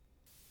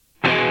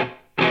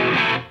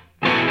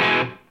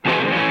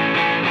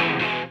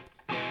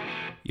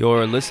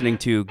You're listening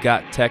to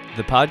Got Tech,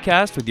 the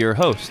podcast with your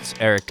hosts,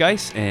 Eric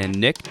Geis and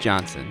Nick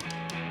Johnson.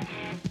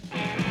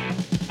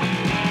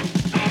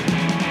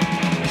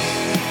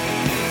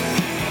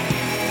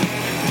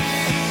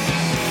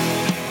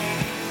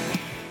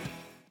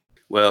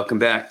 Welcome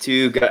back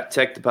to Got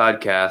Tech, the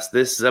podcast.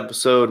 This is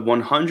episode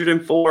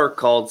 104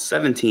 called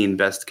 17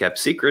 Best Kept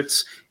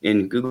Secrets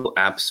in Google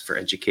Apps for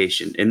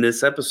Education. In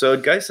this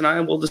episode, Geis and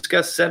I will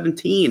discuss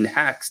 17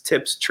 hacks,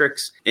 tips,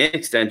 tricks, and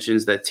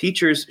extensions that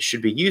teachers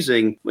should be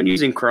using when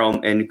using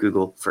Chrome and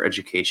Google for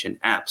Education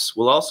apps.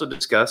 We'll also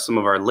discuss some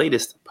of our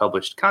latest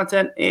published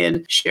content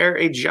and share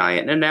a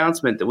giant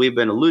announcement that we've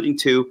been alluding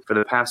to for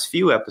the past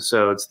few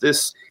episodes.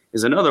 This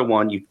is another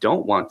one you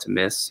don't want to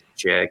miss.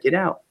 Check it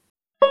out.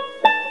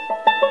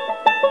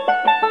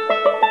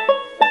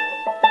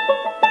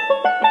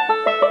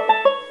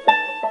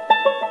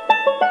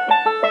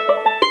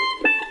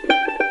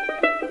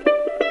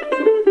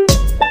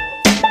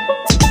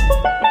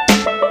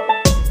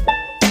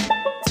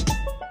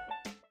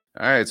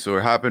 All right, so we're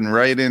hopping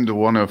right into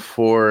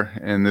 104,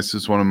 and this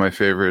is one of my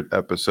favorite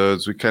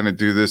episodes. We kind of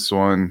do this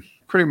one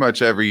pretty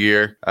much every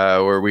year,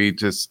 where we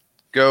just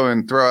go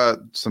and throw out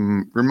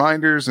some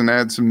reminders and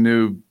add some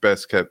new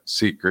best kept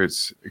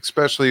secrets,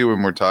 especially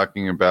when we're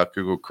talking about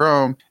Google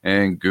Chrome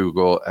and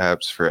Google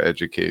Apps for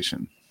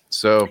Education.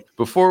 So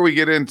before we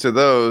get into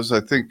those, I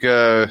think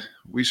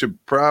we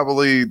should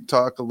probably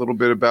talk a little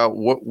bit about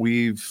what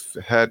we've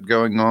had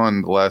going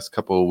on the last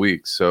couple of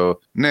weeks.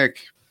 So Nick,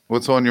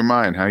 what's on your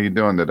mind? How you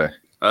doing today?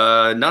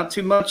 Not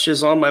too much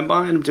is on my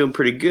mind. I'm doing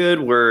pretty good.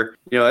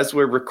 As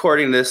we're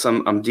recording this,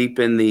 I'm deep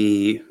in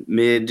the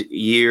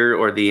mid-year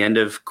or the end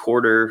of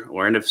quarter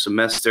or end of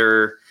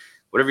semester,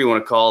 whatever you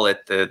want to call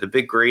it, the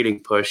big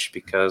grading push,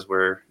 because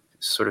we're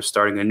sort of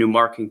starting a new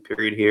marking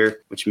period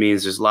here, which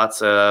means there's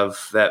lots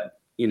of that,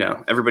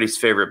 everybody's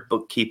favorite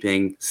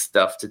bookkeeping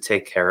stuff to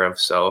take care of.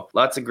 So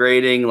lots of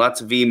grading,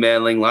 lots of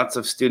emailing, lots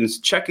of students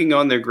checking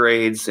on their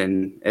grades.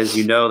 And as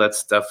you know, that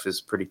stuff is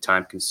pretty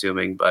time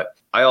consuming, but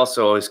I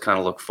also always kind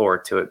of look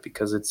forward to it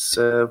because it's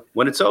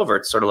when it's over,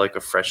 it's sort of like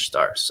a fresh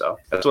start. So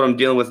that's what I'm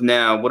dealing with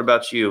now. What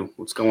about you?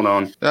 What's going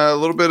on? A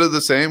little bit of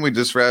the same. We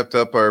just wrapped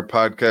up our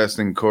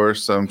podcasting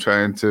course. So I'm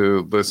trying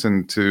to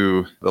listen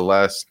to the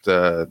last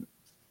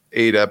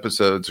 8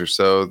 episodes or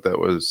so that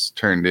was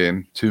turned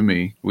in to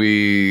me.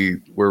 We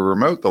were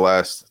remote the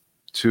last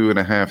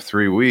 2.5,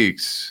 3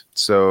 weeks.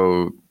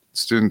 So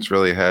students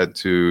really had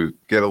to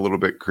get a little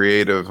bit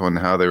creative on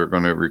how they were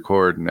going to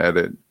record and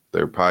edit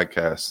their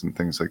podcasts and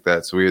things like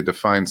that. So we had to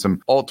find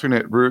some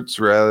alternate routes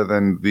rather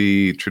than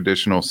the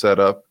traditional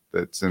setup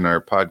that's in our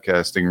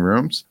podcasting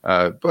rooms.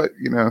 But,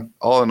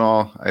 all in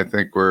all, I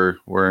think we're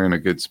in a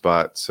good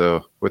spot.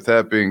 So with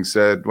that being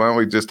said, why don't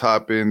we just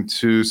hop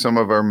into some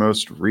of our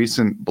most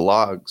recent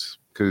blogs?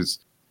 Because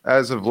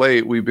as of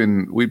late, we've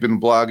been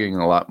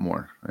blogging a lot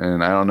more.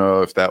 And I don't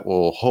know if that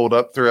will hold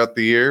up throughout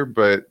the year,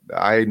 but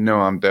I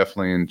know I'm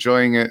definitely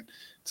enjoying it.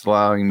 It's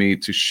allowing me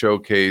to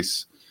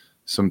showcase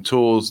some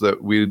tools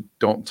that we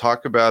don't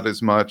talk about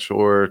as much,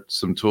 or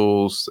some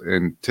tools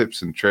and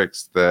tips and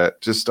tricks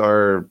that just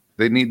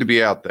they need to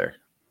be out there.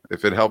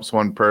 If it helps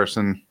one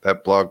person,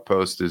 that blog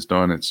post is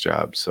doing its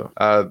job. So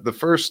the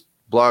first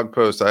blog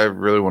post I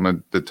really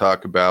wanted to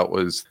talk about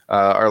was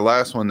our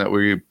last one that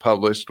we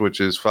published,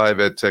 which is 5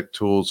 EdTech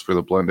tools for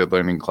the blended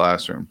learning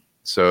classroom.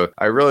 So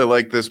I really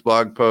like this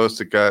blog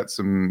post. It got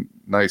some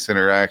nice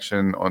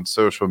interaction on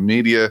social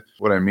media.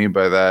 What I mean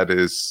by that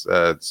is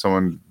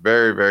someone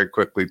very, very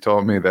quickly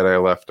told me that I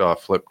left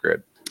off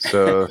Flipgrid.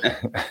 So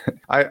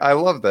I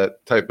love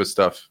that type of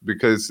stuff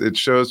because it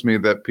shows me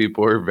that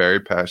people are very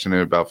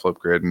passionate about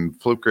Flipgrid, and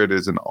Flipgrid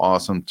is an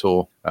awesome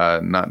tool.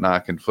 Not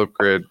knocking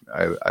Flipgrid.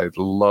 I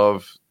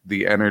love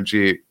the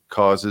energy it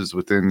causes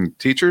within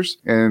teachers,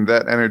 and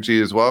that energy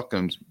is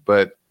welcomed.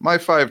 But my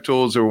 5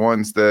 tools are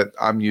ones that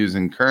I'm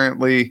using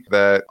currently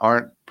that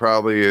aren't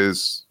probably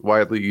as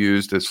widely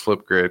used as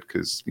Flipgrid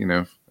because,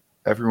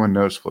 everyone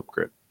knows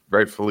Flipgrid,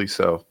 rightfully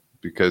so,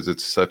 because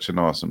it's such an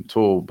awesome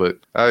tool. But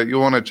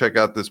you'll want to check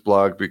out this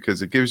blog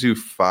because it gives you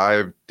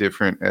 5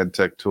 different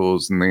EdTech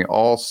tools, and they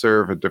all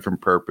serve a different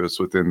purpose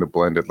within the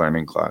blended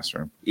learning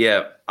classroom.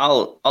 Yeah,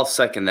 I'll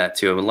second that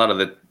too. A lot of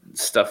the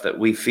stuff that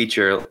we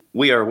feature,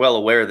 we are well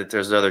aware that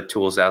there's other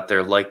tools out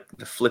there like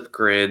the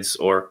Flipgrids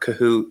or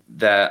Kahoot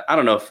that I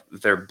don't know if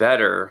they're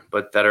better,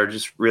 but that are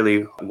just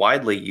really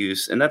widely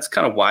used. And that's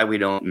kind of why we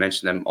don't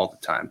mention them all the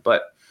time.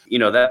 But,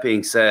 that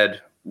being said,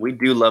 we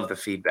do love the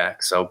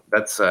feedback. So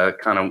that's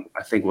kind of,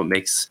 I think, what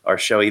makes our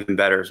show even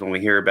better is when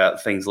we hear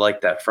about things like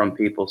that from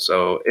people.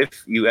 So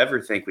if you ever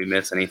think we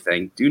miss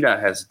anything, do not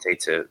hesitate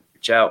to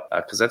reach out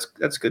because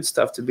that's good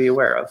stuff to be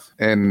aware of.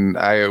 And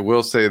I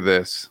will say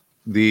this.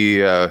 The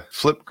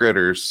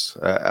Flipgridders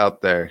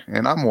out there,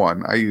 and I'm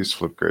one. I use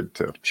Flipgrid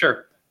too.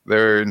 Sure.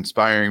 They're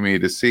inspiring me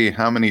to see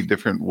how many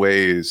different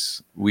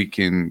ways we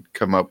can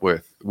come up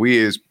with. We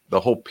is the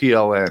whole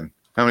PLN.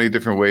 how many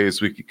different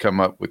ways we could come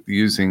up with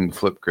using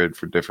Flipgrid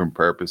for different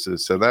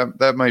purposes. So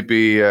that might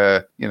be,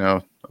 a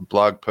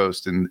blog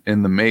post in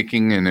the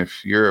making. And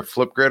if you're a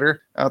Flipgridder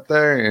out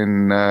there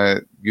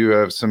and you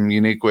have some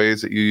unique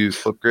ways that you use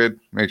Flipgrid,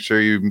 make sure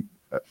you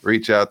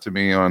reach out to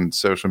me on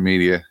social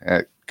media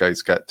at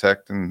Guys Got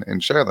Tech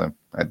and share them.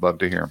 I'd love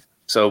to hear them.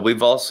 So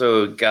we've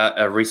also got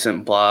a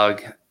recent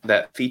blog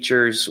that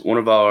features one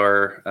of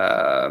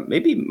our,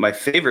 maybe my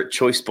favorite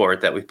choice board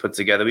that we've put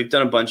together. We've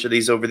done a bunch of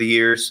these over the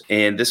years,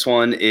 and this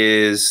one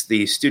is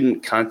the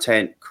Student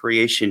Content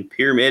Creation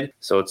Pyramid.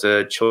 So it's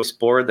a choice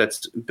board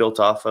that's built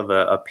off of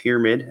a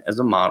pyramid as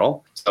a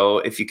model. So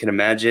if you can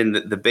imagine,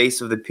 the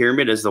base of the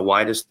pyramid is the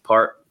widest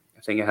part.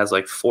 I think it has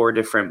like 4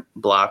 different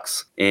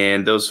blocks,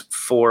 and those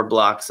 4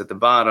 blocks at the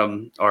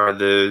bottom are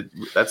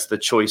that's the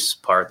choice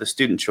part, the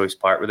student choice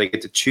part, where they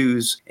get to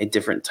choose a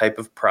different type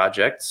of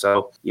project.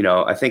 So,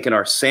 I think in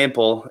our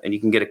sample, and you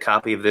can get a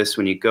copy of this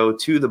when you go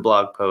to the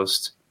blog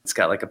post, it's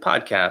got like a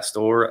podcast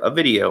or a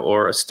video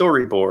or a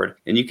storyboard,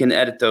 and you can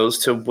edit those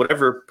to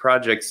whatever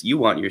projects you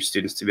want your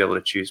students to be able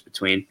to choose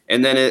between.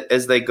 And then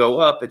as they go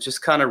up, it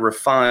just kind of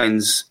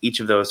refines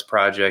each of those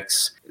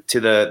projects to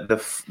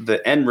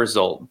the end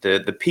result,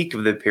 the peak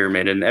of the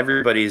pyramid, and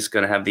everybody's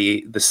going to have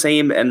the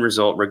same end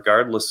result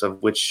regardless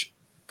of which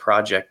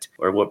project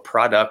or what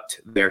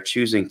product they're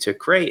choosing to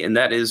create, and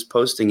that is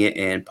posting it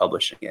and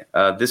publishing it.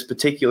 This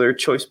particular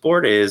choice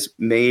board is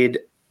made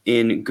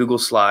in Google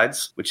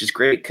Slides, which is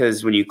great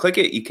because when you click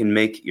it, you can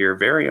make your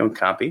very own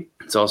copy.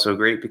 It's also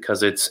great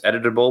because it's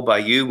editable by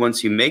you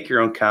once you make your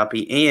own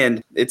copy,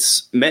 and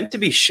it's meant to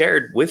be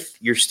shared with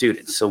your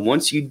students. So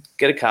once you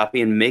get a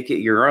copy and make it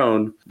your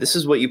own, this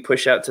is what you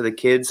push out to the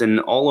kids, and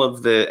all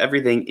of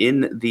everything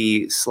in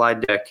the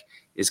slide deck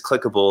is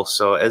clickable.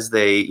 So as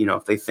they,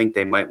 if they think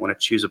they might want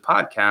to choose a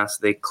podcast,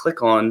 they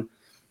click on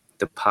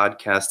the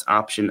podcast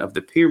option of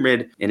the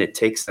pyramid, and it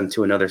takes them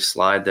to another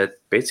slide that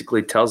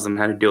basically tells them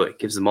how to do it,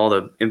 gives them all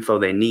the info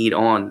they need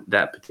on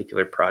that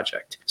particular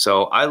project.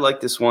 So I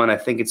like this one. I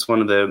think it's one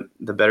of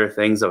the better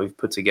things that we've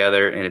put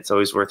together, and it's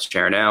always worth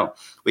sharing out.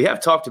 We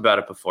have talked about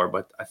it before,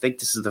 but I think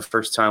this is the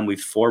first time we've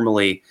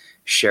formally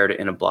shared it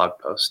in a blog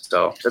post.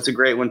 So that's a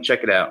great one.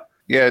 Check it out.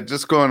 Yeah,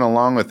 just going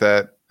along with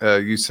that,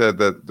 you said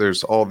that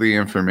there's all the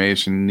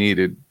information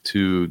needed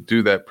to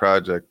do that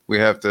project. We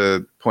have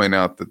to point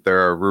out that there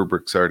are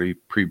rubrics already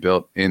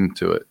pre-built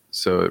into it.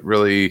 So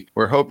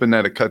we're hoping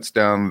that it cuts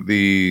down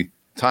the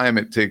time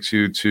it takes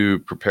you to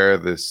prepare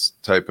this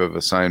type of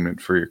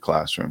assignment for your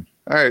classroom.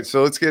 All right,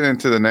 so let's get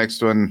into the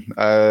next one.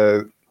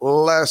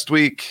 Last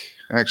week,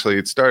 actually,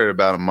 it started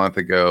about a month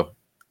ago,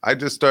 I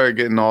just started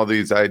getting all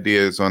these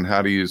ideas on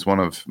how to use one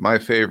of my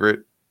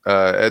favorite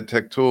ed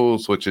tech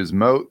tools, which is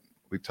Mote.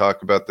 We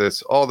talk about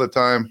this all the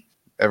time.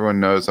 Everyone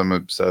knows I'm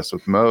obsessed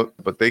with Mote,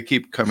 but they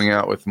keep coming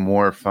out with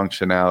more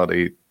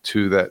functionality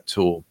to that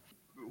tool.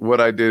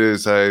 What I did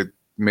is I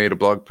made a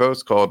blog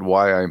post called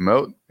Why I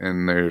Mote,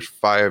 and there's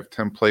 5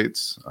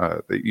 templates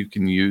that you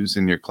can use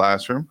in your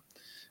classroom.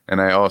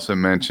 And I also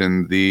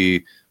mentioned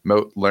the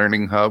Mote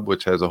Learning Hub,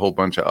 which has a whole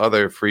bunch of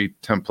other free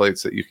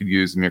templates that you could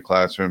use in your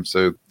classroom.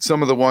 So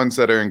some of the ones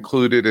that are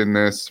included in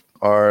this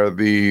are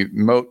the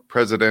Mote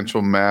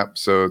Presidential Map.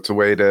 So it's a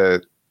way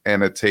to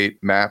annotate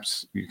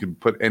maps. You can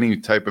put any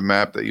type of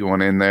map that you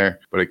want in there,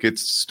 but it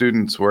gets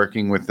students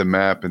working with the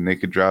map, and they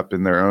could drop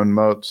in their own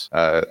motes.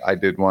 I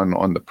did one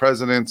on the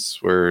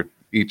presidents where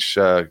each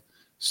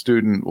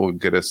student will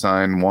get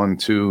assigned 1,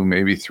 2,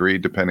 maybe 3,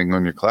 depending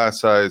on your class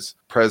size,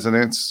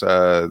 presidents.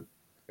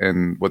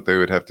 And what they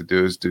would have to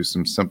do is do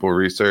some simple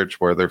research,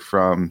 where they're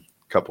from,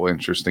 a couple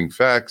interesting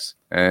facts,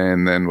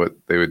 and then what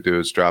they would do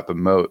is drop a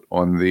mote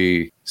on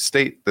the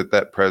state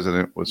that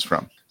president was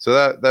from.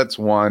 So that's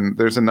one.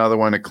 There's another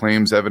one, a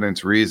claims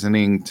evidence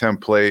reasoning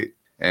template.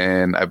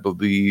 And I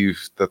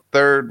believe the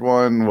third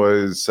one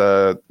was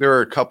there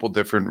are a couple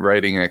different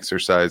writing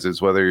exercises,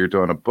 whether you're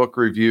doing a book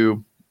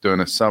review, doing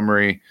a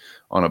summary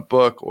on a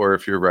book, or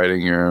if you're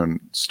writing your own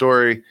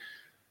story.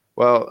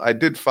 Well, I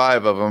did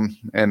 5 of them,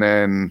 and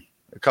then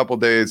a couple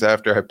days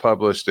after I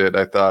published it,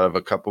 I thought of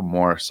a couple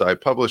more. So I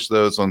published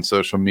those on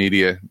social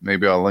media.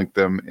 Maybe I'll link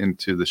them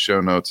into the show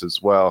notes as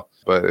well.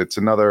 But it's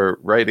another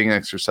writing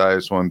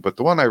exercise one. But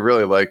the one I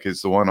really like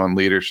is the one on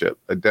leadership,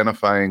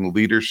 identifying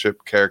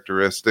leadership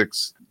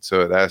characteristics.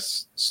 So it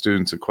asks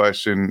students a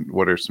question: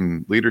 what are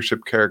some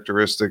leadership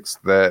characteristics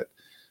that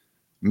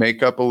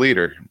make up a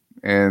leader?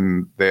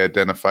 And they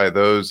identify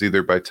those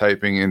either by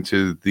typing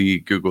into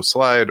the Google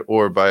slide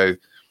or by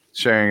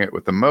sharing it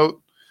with the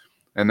Mote.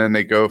 And then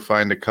they go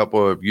find a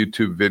couple of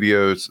YouTube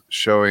videos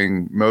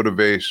showing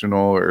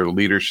motivational or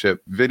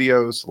leadership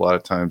videos. A lot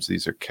of times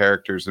these are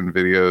characters in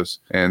videos.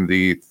 And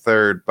the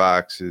third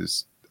box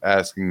is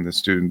asking the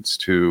students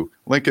to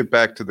link it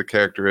back to the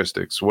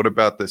characteristics. What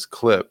about this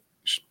clip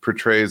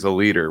portrays a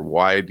leader?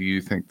 Why do you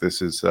think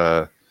this is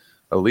a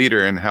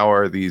leader? And how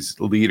are these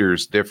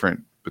leaders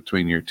different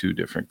between your 2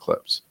 different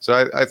clips?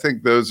 So I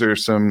think those are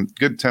some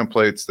good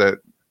templates that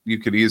you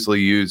could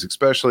easily use,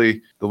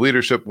 especially the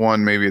leadership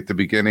one, maybe at the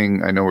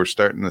beginning. I know we're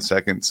starting the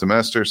second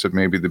semester, so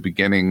maybe the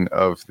beginning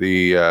of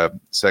the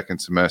second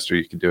semester,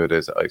 you could do it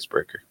as an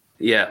icebreaker.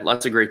 Yeah,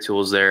 lots of great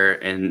tools there.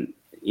 And,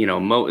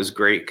 Moat is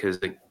great because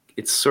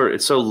it's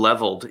so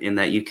leveled in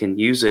that you can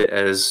use it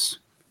as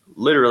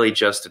literally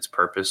just its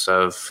purpose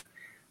of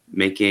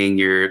making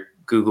your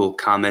Google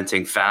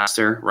commenting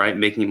faster, right?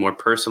 Making it more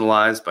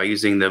personalized by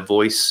using the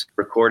voice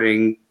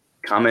recording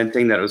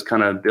commenting that was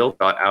kind of built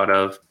out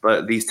of.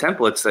 But these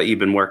templates that you've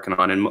been working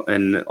on,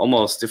 and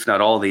almost, if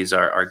not all of these,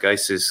 are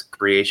Geis's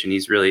creation.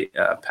 He's really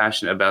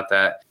passionate about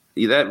that.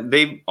 That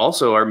they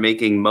also are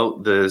making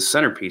Moat the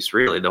centerpiece,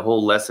 really. The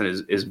whole lesson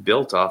is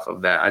built off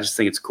of that. I just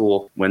think it's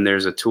cool when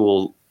there's a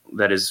tool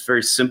that is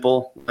very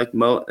simple, like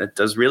Moat. It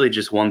does really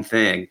just one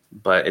thing,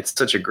 but it's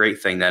such a great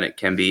thing that it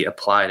can be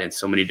applied in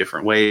so many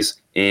different ways.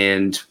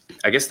 And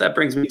I guess that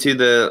brings me to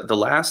the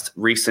last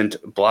recent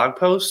blog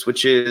post,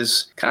 which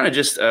is kind of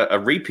just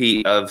a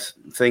repeat of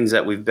things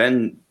that we've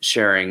been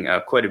sharing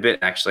quite a bit,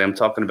 actually. I'm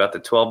talking about the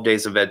 12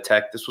 Days of Ed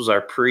Tech. This was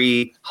our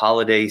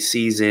pre-holiday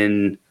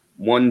season,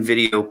 one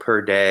video per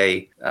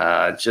day,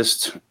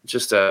 just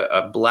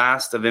a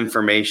blast of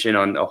information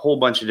on a whole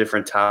bunch of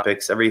different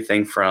topics,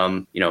 everything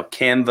from,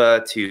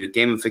 Canva to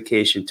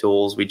gamification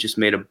tools. We just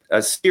made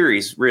a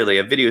series, really,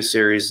 a video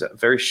series,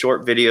 very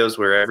short videos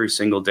where every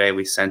single day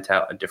we sent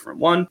out a different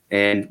one.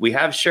 And we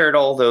have shared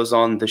all those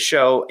on the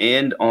show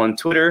and on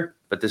Twitter.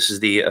 But this is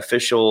the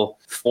official,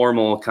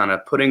 formal kind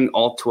of putting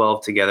all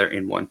 12 together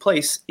in one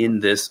place in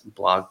this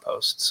blog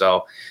post.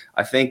 So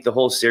I think the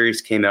whole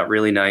series came out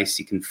really nice.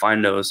 You can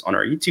find those on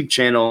our YouTube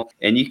channel,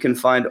 and you can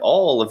find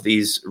all of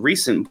these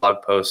recent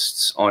blog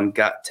posts on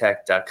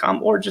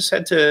gottech.com, or just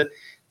head to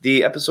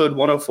the episode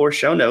 104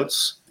 show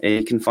notes, and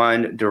you can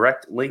find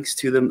direct links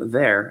to them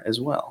there as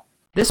well.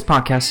 This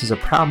podcast is a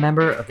proud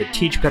member of the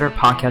Teach Better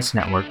Podcast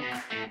Network.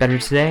 Better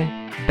today,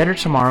 better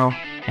tomorrow,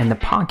 and the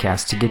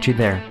podcast to get you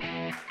there.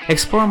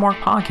 Explore more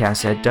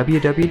podcasts at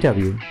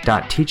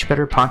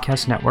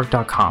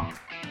www.teachbetterpodcastnetwork.com.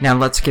 Now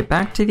let's get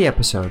back to the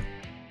episode.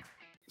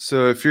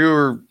 So if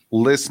you're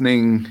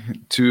listening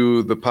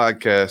to the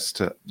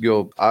podcast,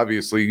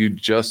 you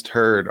just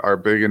heard our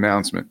big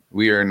announcement.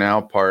 We are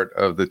now part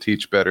of the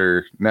Teach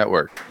Better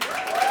Network.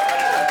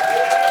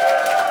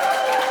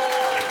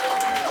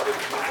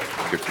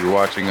 If you're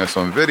watching us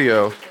on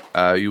video,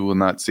 you will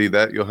not see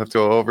that. You'll have to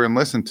go over and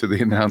listen to the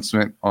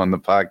announcement on the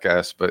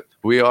podcast. But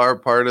we are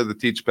part of the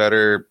Teach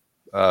Better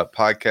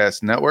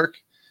Podcast Network.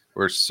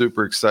 We're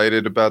super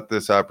excited about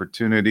this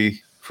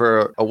opportunity.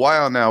 For a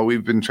while now,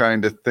 we've been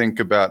trying to think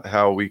about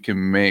how we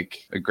can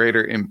make a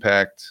greater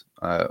impact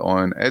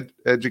on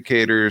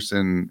educators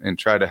and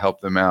try to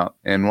help them out.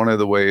 And one of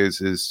the ways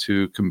is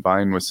to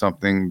combine with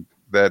something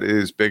that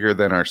is bigger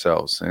than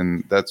ourselves.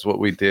 And that's what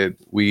we did.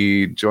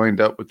 We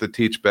joined up with the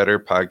Teach Better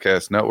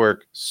Podcast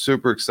Network.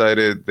 Super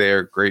excited. They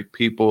are great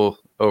people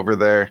over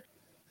there.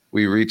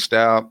 We reached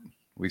out.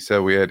 We said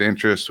we had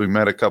interest. We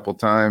met a couple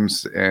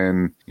times.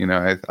 And,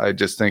 I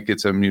just think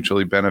it's a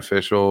mutually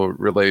beneficial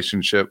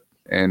relationship.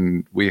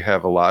 And we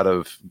have a lot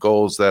of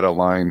goals that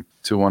align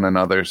to one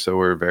another. So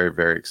we're very,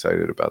 very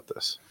excited about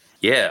this.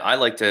 Yeah, I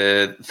like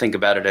to think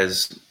about it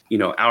as,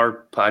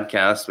 our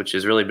podcast, which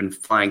has really been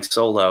flying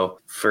solo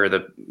for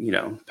the,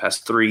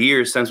 past 3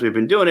 years since we've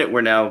been doing it. We're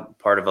now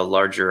part of a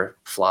larger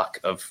flock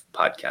of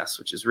podcasts,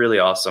 which is really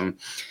awesome.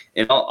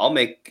 And I'll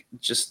make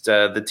just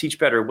the Teach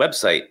Better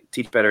website,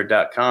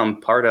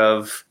 teachbetter.com, part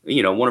of,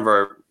 one of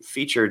our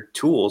featured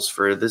tools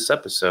for this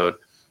episode.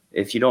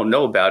 If you don't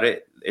know about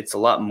it, it's a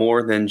lot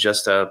more than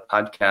just a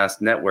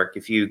podcast network.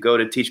 If you go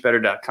to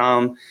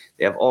teachbetter.com,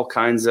 they have all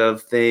kinds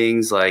of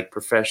things like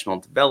professional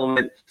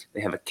development.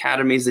 They have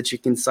academies that you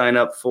can sign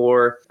up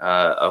for,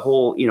 a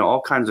whole,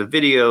 all kinds of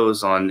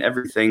videos on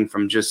everything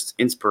from just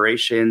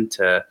inspiration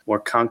to more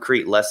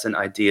concrete lesson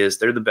ideas.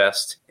 They're the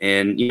best.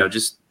 And,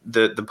 just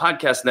the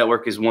podcast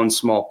network is one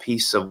small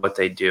piece of what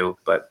they do.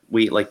 But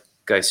we, like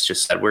Geis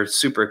just said, we're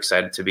super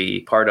excited to be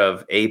part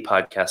of a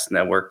podcast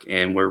network,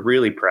 and we're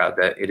really proud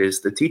that it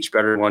is the Teach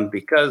Better one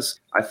because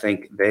I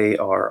think they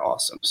are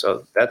awesome.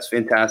 So that's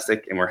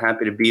fantastic, and we're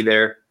happy to be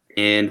there.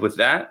 And with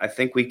that, I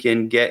think we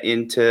can get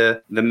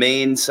into the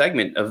main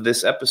segment of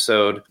this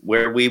episode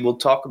where we will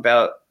talk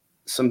about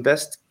some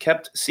best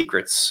kept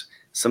secrets,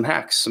 some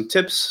hacks, some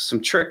tips,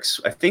 some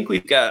tricks. I think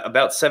we've got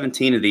about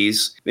 17 of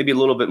these, maybe a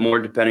little bit more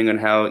depending on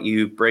how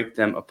you break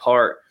them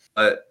apart.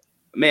 But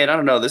man, I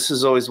don't know. This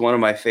is always one of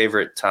my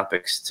favorite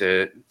topics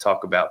to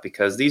talk about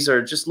because these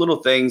are just little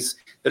things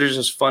that are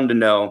just fun to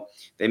know.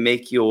 They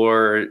make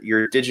your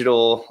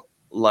digital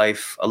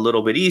life a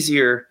little bit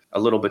easier, a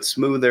little bit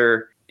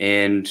smoother.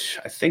 And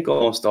I think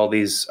almost all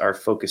these are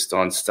focused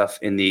on stuff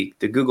in the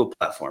Google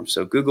platform.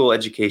 So Google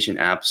education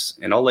apps.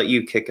 And I'll let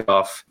you kick it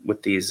off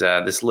with these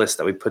this list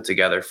that we put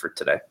together for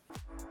today.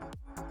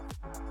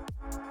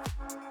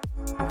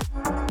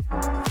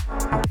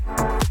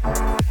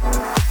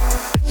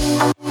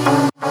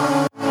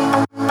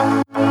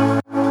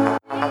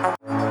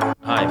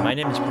 Hi, my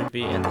name is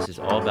Prithvi, and this is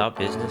All About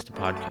Business, the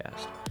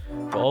podcast.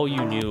 For all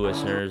you new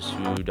listeners,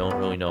 listeners who don't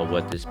really know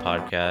what this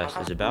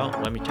podcast is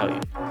about, let me tell you.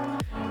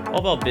 All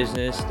About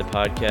Business, the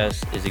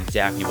podcast, is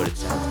exactly what it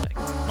sounds like.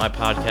 My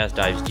podcast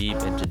dives deep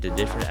into the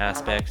different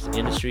aspects,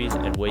 industries,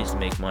 and ways to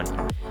make money,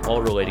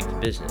 all relating to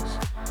business.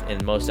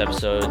 In most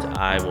episodes,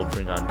 I will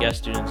bring on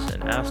guest students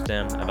and ask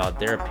them about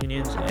their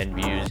opinions and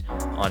views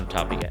on the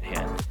topic at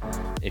hand.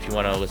 If you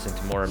want to listen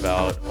to more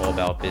about All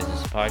About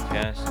Business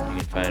podcast, you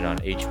can find it on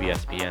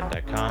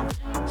hbspn.com,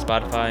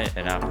 Spotify,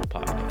 and Apple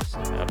Podcasts.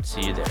 I hope to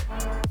see you there.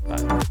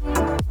 Bye.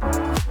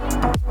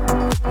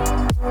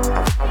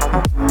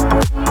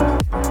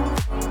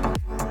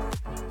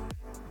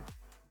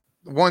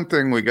 One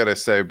thing we got to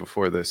say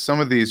before this,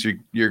 some of these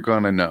you're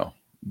going to know.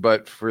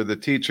 But for the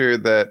teacher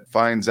that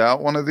finds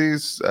out one of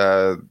these,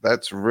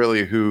 that's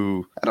really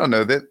who, I don't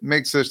know, that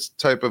makes this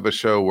type of a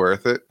show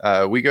worth it.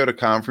 We go to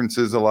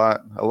conferences a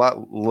lot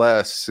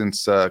less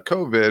since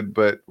COVID,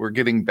 but we're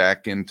getting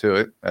back into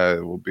it.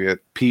 We'll be at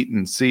Pete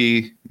and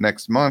C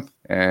next month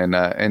and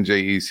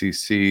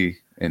NJECC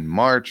in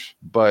March,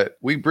 but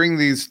we bring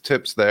these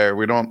tips there.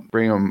 We don't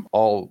bring them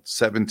all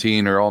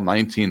 17 or all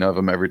 19 of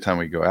them every time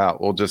we go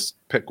out. We'll just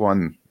pick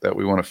one that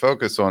we want to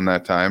focus on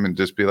that time and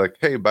just be like,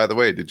 hey, by the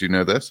way, did you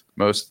know this?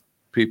 Most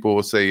people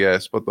will say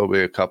yes, but there'll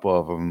be a couple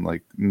of them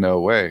like, no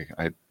way,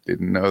 I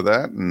didn't know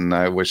that. And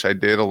I wish I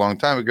did a long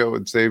time ago. It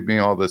would save me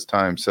all this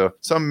time. So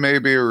some may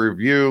be a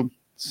review,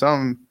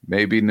 some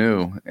may be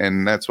new.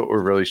 And that's what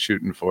we're really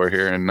shooting for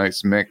here. A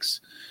nice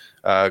mix.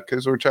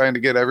 Because we're trying to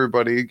get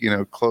everybody,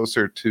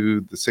 closer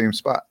to the same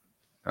spot.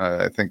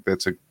 I think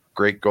that's a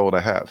great goal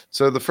to have.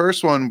 So the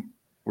first one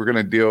we're going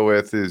to deal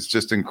with is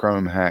just in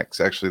Chrome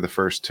hacks. Actually, the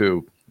first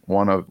two,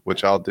 one of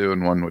which I'll do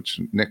and one which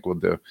Nick will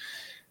do.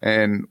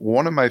 And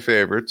one of my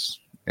favorites,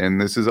 and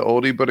this is an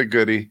oldie but a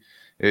goodie,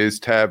 is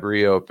tab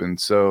reopen.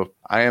 So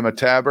I am a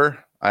tabber.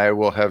 I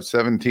will have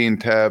 17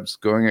 tabs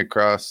going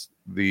across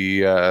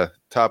the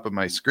top of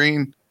my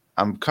screen.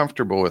 I'm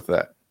comfortable with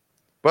that.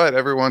 But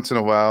every once in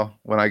a while,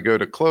 when I go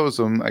to close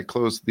them, I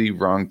close the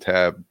wrong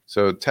tab.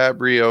 So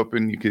tab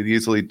reopen, you could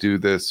easily do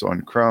this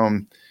on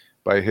Chrome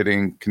by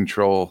hitting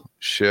Control,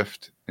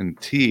 Shift, and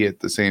T at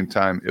the same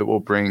time. It will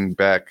bring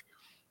back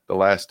the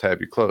last tab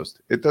you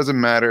closed. It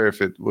doesn't matter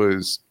if it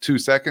was 2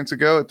 seconds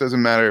ago. It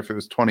doesn't matter if it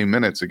was 20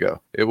 minutes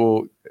ago. It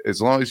will,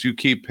 as long as you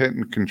keep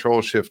hitting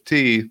Control, Shift,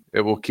 T,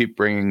 it will keep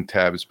bringing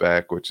tabs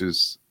back, which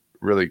is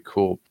really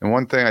cool. And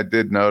one thing I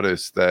did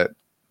notice that,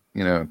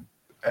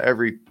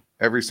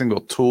 every single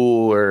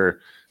tool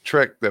or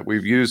trick that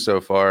we've used so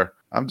far,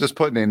 I'm just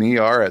putting an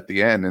ER at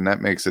the end, and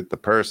that makes it the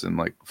person,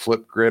 like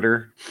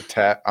Flipgritter.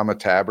 I'm a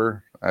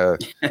tabber. I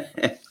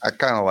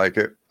kind of like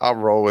it. I'll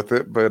roll with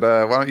it, but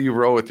why don't you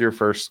roll with your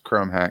first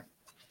Chrome hack?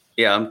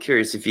 Yeah, I'm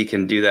curious if you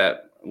can do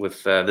that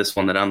with this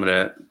one that I'm going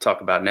to talk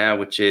about now,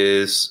 which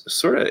is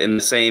sort of in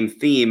the same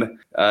theme.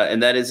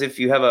 And that is if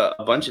you have a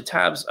bunch of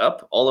tabs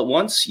up all at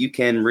once, you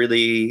can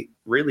really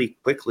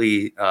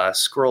quickly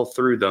scroll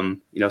through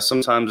them.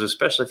 Sometimes,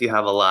 especially if you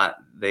have a lot,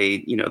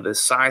 the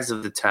size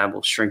of the tab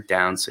will shrink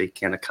down so you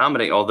can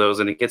accommodate all those.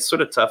 And it gets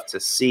sort of tough to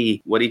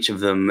see what each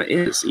of them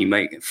is. You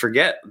might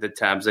forget the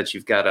tabs that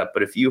you've got up,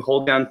 but if you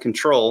hold down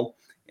Control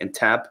and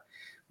tap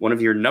one of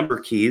your number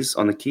keys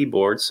on the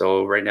keyboard.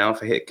 So right now,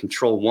 if I hit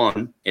Control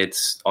 1,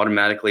 it's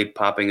automatically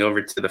popping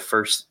over to the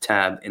first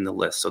tab in the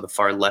list. So the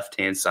far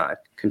left-hand side.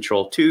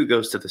 Control 2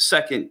 goes to the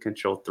second,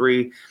 Control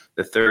 3,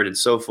 the third, and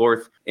so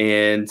forth.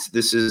 And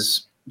this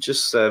is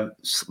just a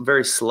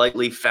very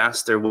slightly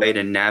faster way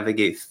to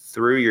navigate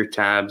through your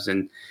tabs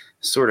and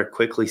sort of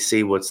quickly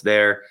see what's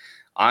there.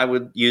 I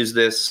would use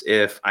this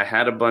if I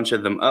had a bunch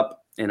of them up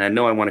and I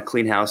know I want to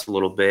clean house a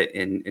little bit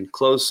and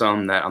close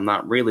some that I'm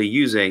not really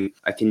using.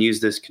 I can use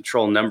this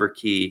Control number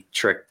key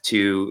trick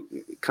to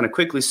kind of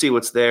quickly see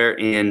what's there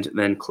and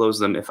then close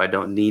them if I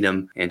don't need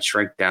them and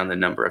shrink down the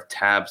number of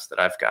tabs that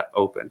I've got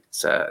open.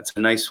 It's a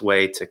nice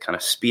way to kind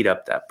of speed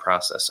up that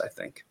process, I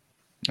think.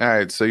 All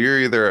right, so you're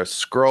either a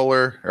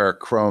scroller or a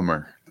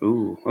chromer.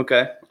 Ooh,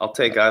 okay. I'll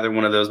take either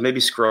one of those. Maybe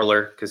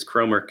scroller, because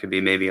chromer could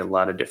be maybe a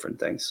lot of different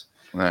things.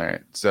 All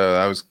right, so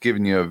I was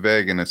giving you a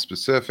vague and a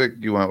specific.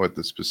 You went with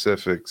the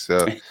specific,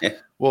 so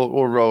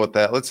we'll roll with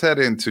that. Let's head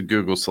into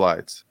Google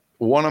Slides.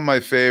 One of my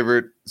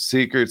favorite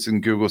secrets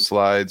in Google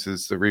Slides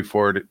is the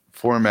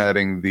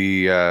reformatting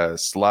the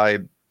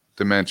slide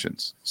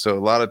dimensions. So a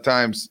lot of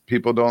times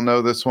people don't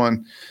know this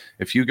one.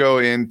 If you go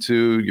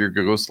into your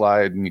Google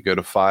Slide and you go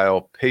to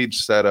File,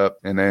 Page Setup,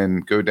 and then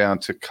go down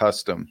to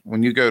Custom,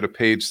 when you go to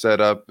Page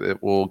Setup,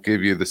 it will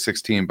give you the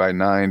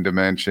 16:9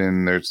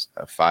 dimension. There's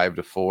a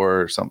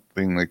 5:4 or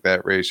something like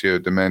that ratio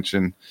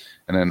dimension.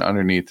 And then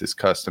underneath is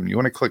Custom. You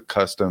want to click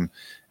Custom,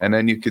 and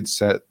then you could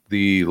set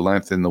the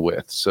length and the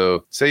width.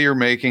 So say you're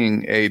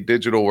making a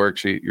digital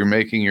worksheet. You're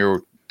making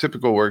your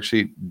typical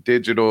worksheet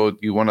digital.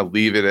 You want to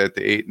leave it at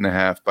the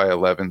 8.5 by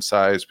 11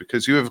 size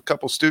because you have a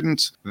couple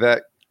students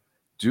that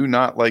do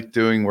not like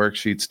doing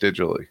worksheets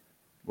digitally.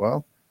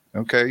 Well,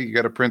 okay, you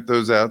got to print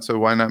those out. So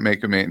why not make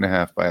them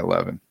 8.5 by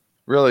 11?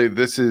 Really,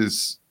 this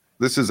is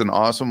an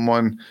awesome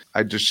one.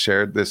 I just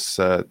shared this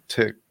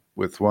tick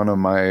with one of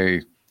my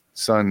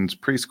son's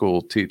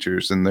preschool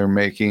teachers, and they're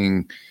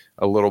making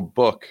a little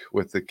book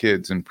with the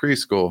kids in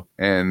preschool,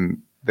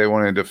 and they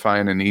wanted to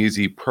find an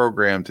easy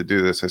program to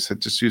do this. I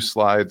said, just use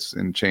slides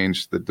and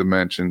change the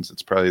dimensions.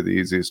 It's probably the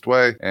easiest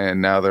way.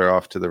 And now they're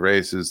off to the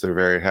races. They're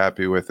very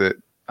happy with it.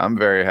 I'm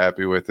very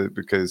happy with it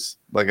because,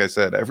 like I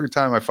said, every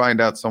time I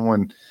find out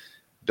someone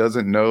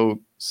doesn't know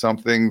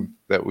something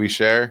that we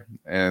share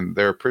and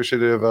they're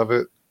appreciative of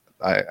it,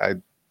 I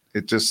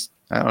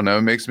don't know,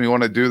 it makes me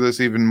want to do this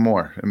even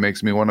more. It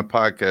makes me want to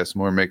podcast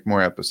more, make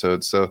more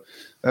episodes. So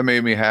that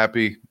made me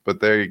happy. But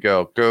there you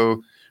go.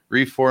 Go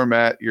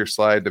reformat your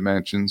slide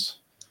dimensions,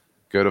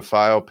 go to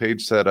File,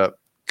 Page Setup,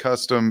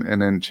 Custom,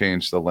 and then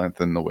change the length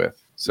and the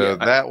width. So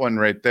that one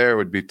right there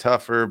would be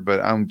tougher,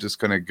 but I'm just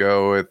going to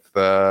go with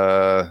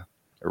a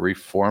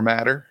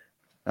reformatter.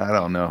 I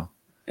don't know.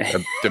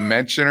 A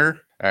dimensioner.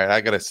 All right, I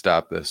got to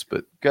stop this,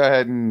 but go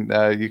ahead and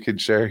you can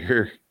share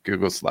your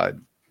Google slide.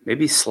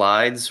 Maybe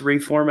Slides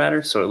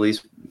reformatter, so at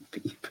least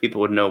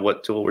people would know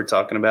what tool we're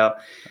talking about.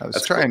 I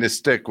was trying to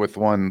stick with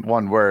one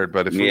word,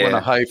 but if you want to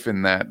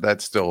hyphen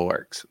that still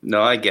works.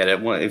 No, I get it.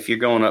 If you're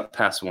going up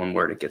past one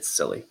word, it gets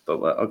silly.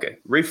 But okay,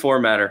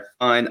 reformatter.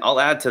 Fine.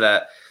 I'll add to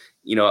that.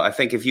 I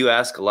think if you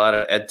ask a lot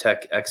of ed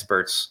tech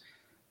experts,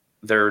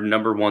 their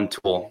number one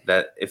tool,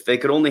 that if they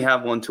could only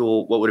have one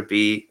tool, what would it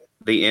be?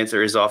 The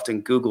answer is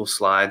often Google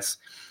Slides,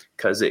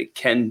 because it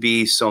can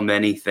be so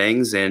many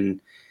things. And,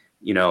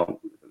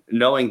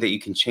 knowing that you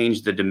can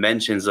change the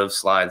dimensions of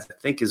slides, I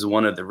think is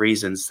one of the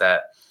reasons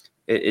that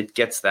it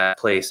gets that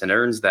place and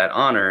earns that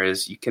honor,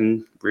 is you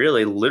can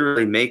really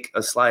literally make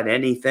a slide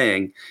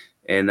anything.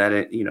 And that,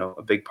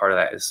 a big part of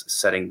that is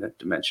setting the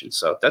dimensions.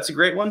 So that's a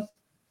great one.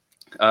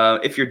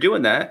 If you're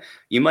doing that,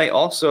 you might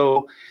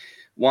also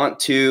want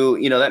to,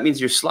 that means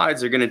your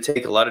slides are going to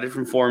take a lot of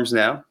different forms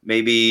now,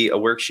 maybe a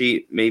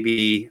worksheet,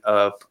 maybe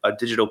a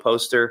digital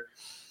poster,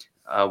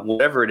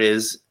 whatever it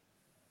is.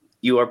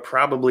 You are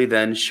probably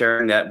then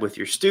sharing that with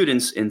your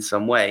students in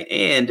some way.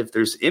 And if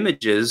there's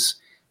images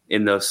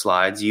in those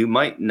slides, you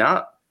might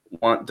not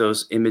want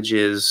those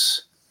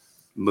images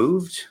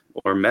moved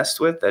or messed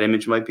with. That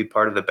image might be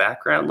part of the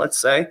background, let's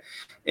say,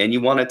 and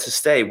you want it to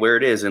stay where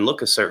it is and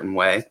look a certain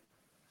way.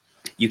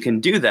 You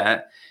can do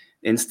that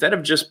instead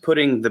of just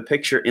putting the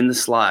picture in the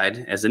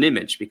slide as an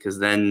image, because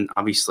then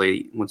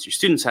obviously once your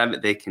students have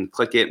it, they can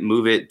click it,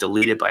 move it,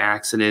 delete it by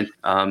accident.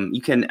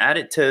 You can add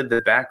it to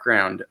the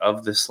background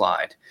of the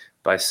slide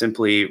by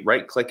simply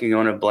right-clicking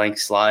on a blank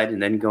slide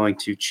and then going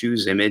to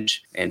choose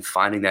image and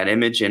finding that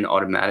image and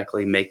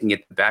automatically making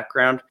it the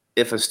background.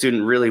 If a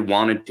student really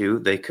wanted to,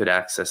 they could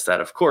access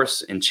that, of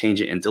course, and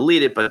change it and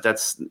delete it, but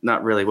that's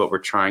not really what we're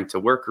trying to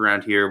work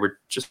around here. We're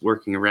just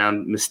working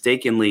around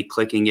mistakenly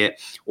clicking it,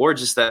 or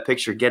just that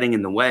picture getting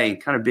in the way and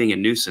kind of being a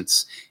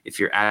nuisance if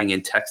you're adding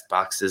in text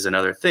boxes and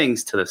other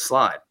things to the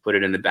slide. Put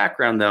it in the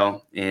background,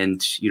 though,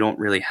 and you don't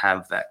really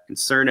have that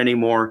concern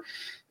anymore.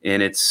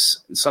 And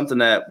it's something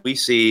that we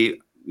see,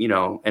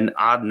 an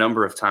odd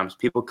number of times.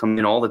 People come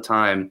in all the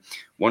time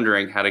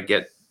wondering how to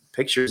get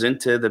pictures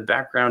into the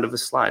background of a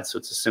slide. So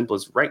it's as simple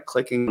as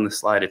right-clicking on the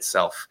slide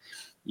itself,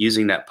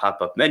 using that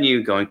pop-up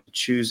menu, going to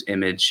choose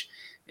image.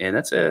 And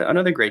that's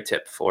another great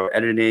tip for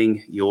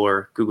editing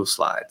your Google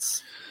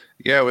Slides.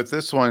 Yeah, with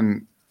this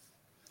one,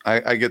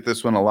 I get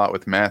this one a lot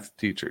with math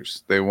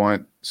teachers. They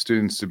want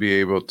students to be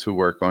able to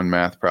work on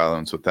math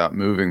problems without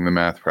moving the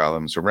math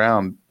problems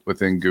around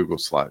within Google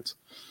Slides.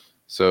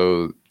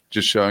 So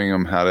just showing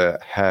them how to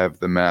have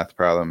the math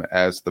problem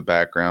as the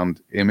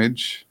background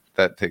image,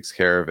 that takes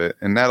care of it.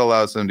 And that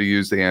allows them to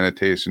use the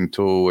annotation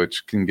tool,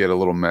 which can get a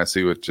little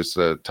messy with just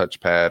a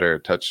touchpad or a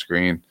touch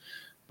screen,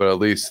 but at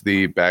least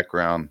the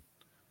background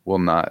will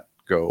not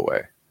go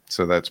away.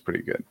 So that's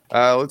pretty good.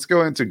 Let's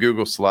go into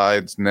Google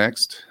Slides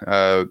next.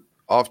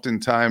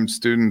 Oftentimes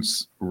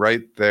students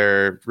write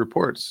their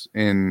reports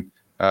in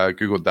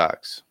Google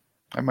Docs.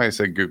 I might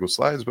say Google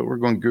Slides, but we're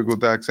going Google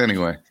Docs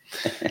anyway.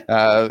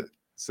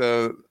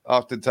 So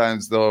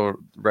oftentimes they'll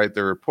write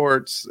their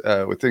reports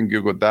within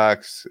Google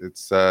Docs.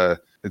 It's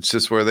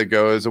just where they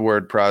go as a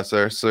word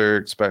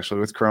processor, especially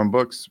with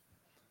Chromebooks.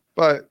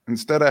 But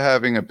instead of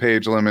having a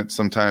page limit,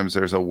 sometimes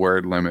there's a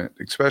word limit,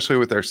 especially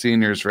with our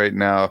seniors right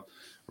now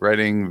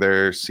writing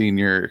their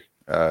senior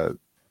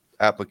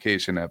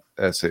application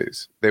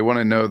essays. They want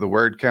to know the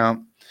word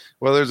count.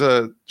 Well, there's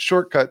a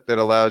shortcut that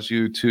allows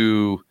you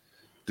to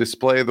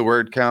display the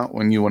word count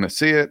when you want to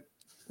see it,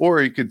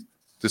 or you could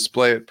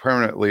display it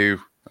permanently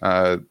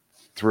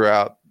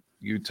throughout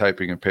you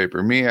typing a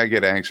paper. Me, I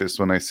get anxious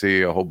when I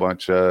see a whole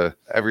bunch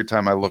every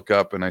time I look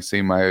up and I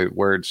see my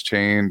words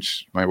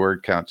change, my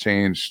word count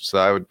change. So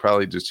I would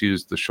probably just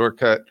use the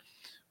shortcut,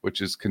 which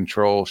is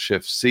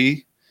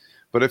Control-Shift-C.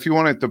 But if you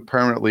want it to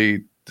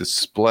permanently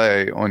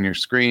display on your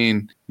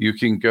screen, you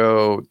can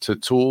go to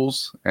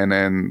Tools, and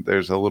then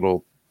there's a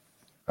little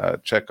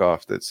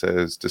checkoff that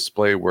says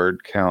Display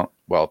Word Count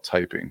while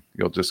typing.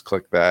 You'll just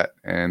click that,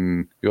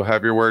 and you'll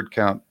have your word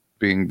count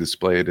being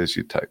displayed as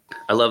you type.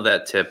 I love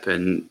that tip.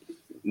 And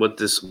what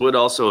this would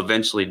also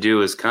eventually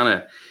do is kind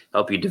of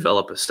help you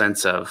develop a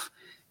sense of,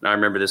 And I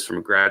remember this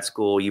from grad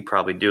school. You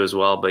probably do as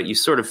well, but you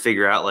sort of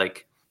figure out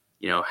like,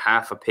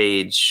 half a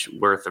page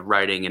worth of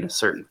writing in a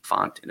certain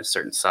font in a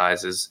certain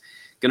size is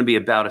going to be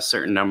about a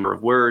certain number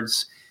of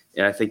words.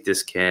 And I think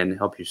this can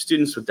help your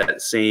students with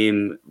that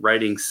same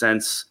writing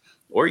sense,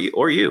 or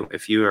you,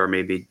 if you are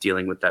maybe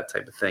dealing with that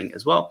type of thing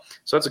as well.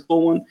 So that's a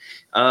cool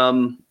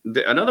one.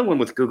 Another one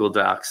with Google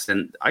Docs,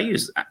 and I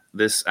use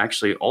this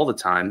actually all the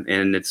time,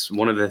 and it's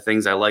one of the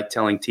things I like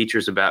telling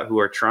teachers about who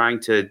are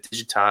trying to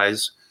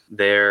digitize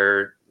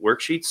their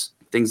worksheets,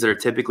 things that are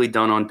typically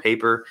done on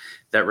paper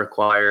that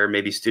require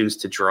maybe students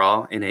to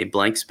draw in a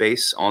blank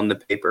space on the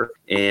paper.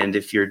 And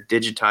if you're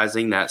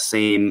digitizing that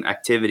same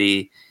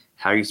activity,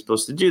 how are you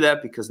supposed to do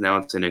that? Because now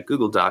it's in a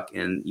Google Doc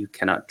and you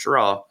cannot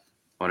draw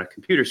on a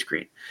computer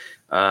screen.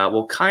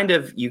 Well, kind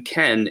of you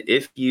can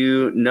if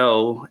you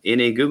know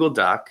in a Google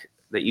Doc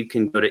that you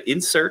can go to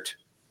Insert,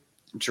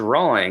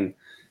 Drawing,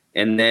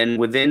 and then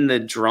within the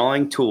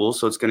drawing tool,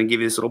 so it's going to give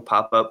you this little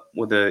pop-up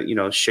with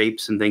the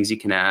shapes and things you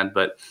can add.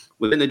 But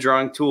within the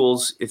drawing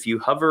tools, if you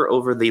hover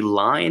over the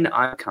line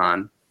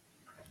icon,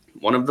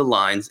 one of the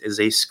lines is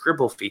a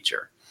scribble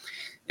feature.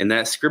 And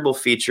that scribble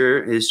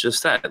feature is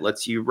just that. It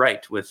lets you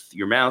write with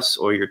your mouse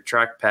or your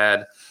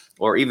trackpad,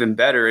 or even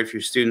better, if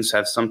your students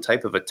have some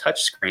type of a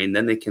touch screen,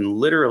 then they can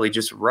literally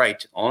just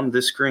write on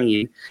the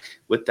screen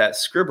with that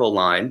scribble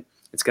line.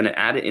 It's going to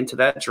add it into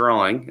that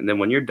drawing. And then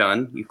when you're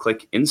done, you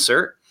click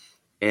Insert,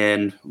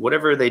 and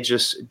whatever they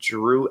just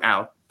drew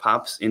out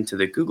pops into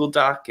the Google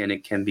Doc, and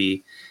it can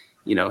be,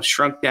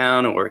 shrunk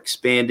down or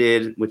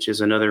expanded, which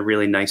is another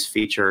really nice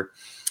feature.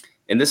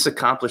 And this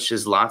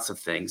accomplishes lots of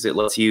things. It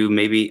lets you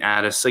maybe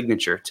add a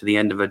signature to the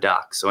end of a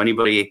doc. So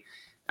anybody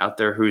out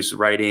there who's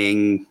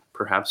writing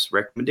perhaps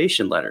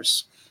recommendation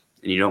letters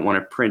and you don't want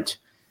to print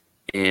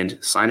and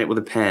sign it with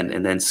a pen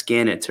and then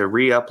scan it to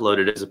re-upload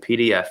it as a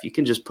PDF, you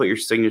can just put your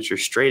signature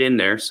straight in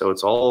there. So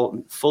it's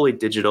all fully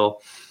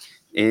digital.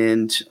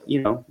 And,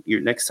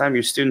 your next time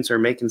your students are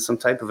making some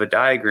type of a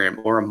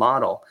diagram or a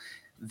model,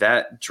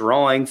 that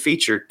drawing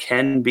feature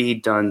can be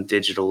done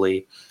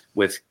digitally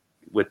with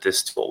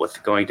this tool,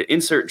 with going to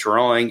Insert,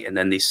 Drawing, and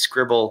then the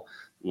scribble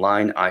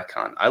line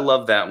icon. I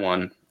love that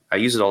one. I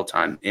use it all the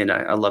time, and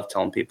I love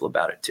telling people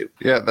about it too.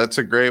 Yeah, that's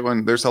a great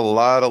one. There's a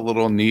lot of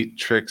little neat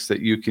tricks that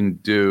you can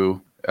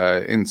do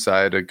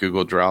inside of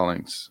Google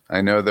Drawings.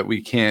 I know that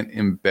we can't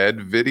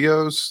embed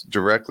videos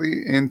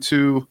directly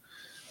into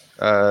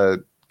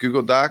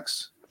Google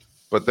Docs,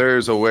 but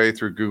there's a way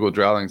through Google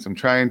Drawings. I'm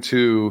trying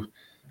to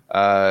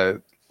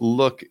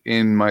look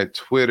in my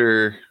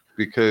Twitter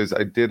because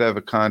I did have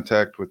a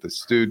contact with a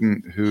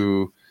student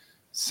who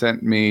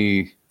sent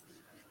me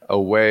a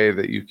way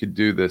that you could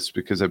do this,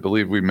 because I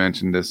believe we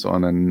mentioned this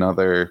on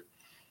another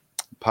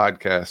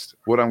podcast.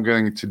 What I'm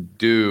going to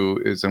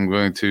do is I'm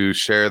going to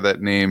share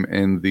that name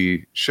in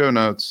the show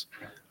notes.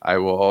 I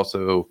will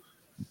also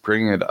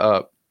bring it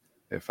up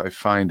if I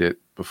find it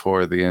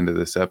before the end of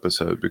this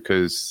episode,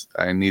 because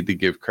I need to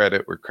give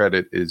credit where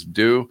credit is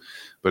due.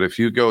 But if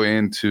you go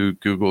into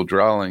Google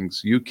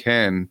Drawings, you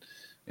can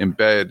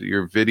embed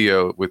your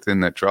video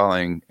within that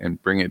drawing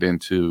and bring it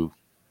into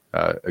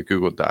a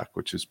Google Doc,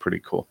 which is pretty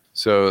cool.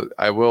 So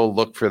I will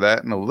look for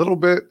that in a little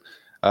bit.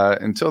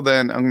 Until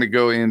then, I'm going to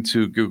go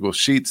into Google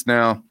Sheets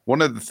now.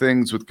 One of the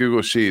things with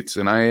Google Sheets,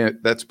 and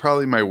that's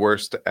probably my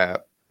worst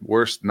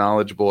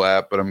knowledgeable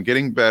app, but I'm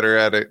getting better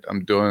at it.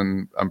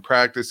 I'm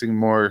practicing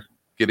more,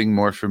 getting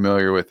more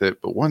familiar with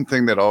it. But one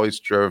thing that always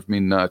drove me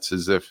nuts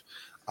is if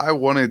I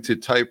wanted to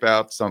type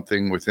out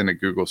something within a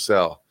Google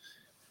cell,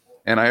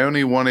 and I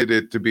only wanted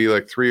it to be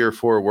like 3 or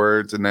 4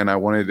 words, and then I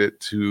wanted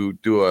it to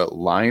do a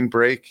line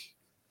break.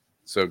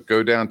 So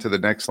go down to the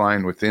next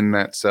line within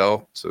that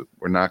cell. So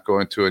we're not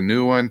going to a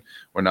new one.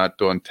 We're not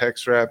doing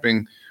text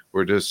wrapping.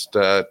 We're just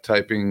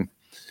typing.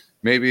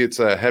 Maybe it's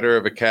a header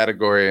of a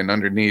category, and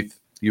underneath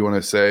you want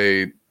to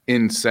say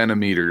in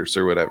centimeters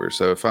or whatever.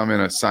 So if I'm in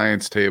a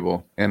science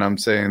table and I'm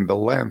saying the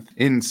length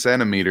in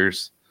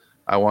centimeters,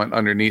 I want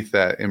underneath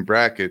that in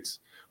brackets.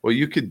 Well,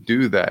 you could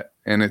do that,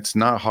 and it's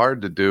not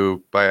hard to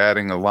do by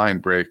adding a line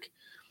break.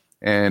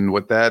 And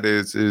what that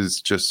is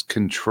just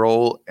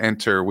Control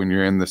Enter when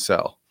you're in the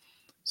cell.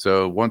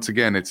 So once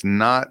again, it's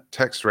not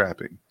text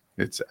wrapping.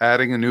 It's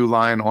adding a new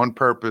line on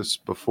purpose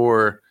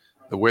before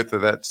the width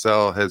of that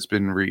cell has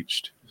been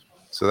reached.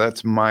 So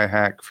that's my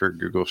hack for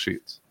Google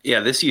Sheets. Yeah,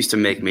 this used to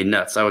make me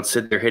nuts. I would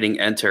sit there hitting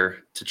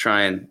enter to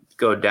try and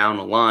go down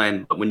a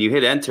line. But when you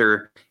hit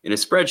enter in a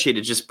spreadsheet,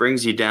 it just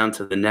brings you down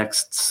to the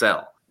next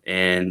cell.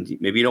 And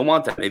maybe you don't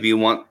want that. Maybe you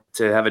want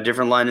to have a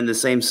different line in the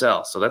same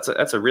cell. So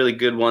that's a really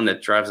good one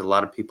that drives a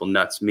lot of people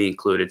nuts, me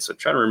included. So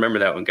try to remember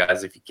that one,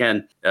 guys, if you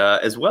can.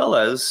 As well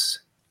as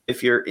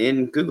if you're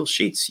in Google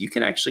Sheets, you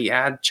can actually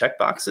add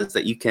checkboxes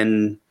that you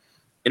can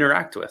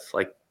interact with,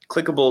 like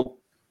clickable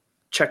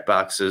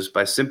checkboxes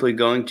by simply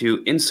going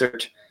to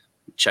Insert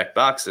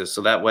Checkboxes.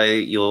 So that way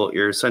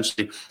you're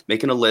essentially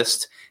making a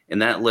list,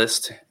 and that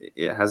list,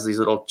 it has these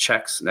little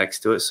checks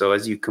next to it. So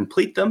as you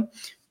complete them,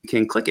 you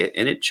can click it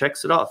and it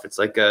checks it off. It's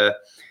like a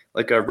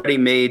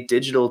ready-made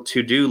digital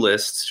to-do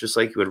list, just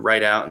like you would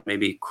write out and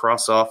maybe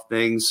cross off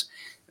things.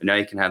 And now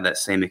you can have that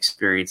same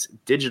experience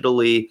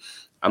digitally.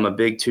 I'm a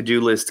big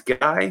to-do list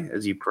guy,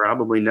 as you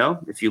probably know,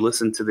 if you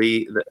listen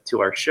to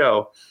to our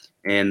show.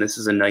 And this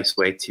is a nice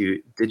way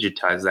to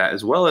digitize that,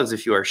 as well as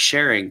if you are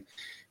sharing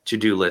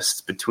to-do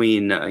lists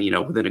between,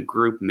 within a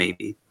group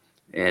maybe.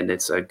 And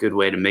it's a good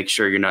way to make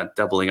sure you're not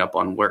doubling up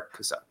on work,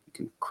 because you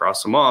can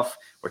cross them off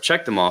or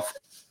check them off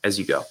as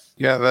you go.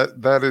 Yeah,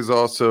 that is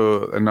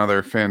also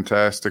another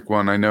fantastic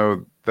one. I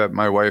know that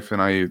my wife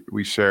and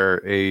we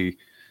share a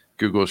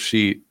Google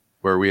Sheet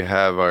where we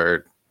have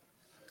our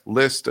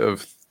list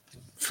of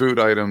food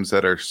items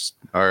that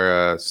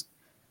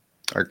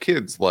our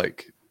kids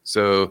like.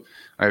 So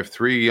I have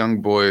 3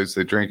 young boys.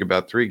 They drink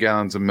about 3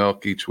 gallons of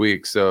milk each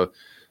week. So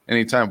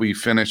anytime we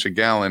finish a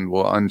gallon,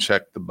 we'll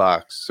uncheck the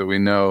box. So we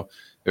know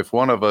if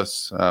one of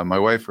us, my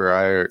wife or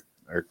I,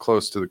 are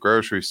close to the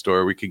grocery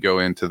store, we could go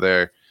into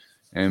there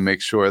and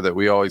make sure that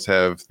we always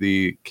have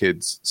the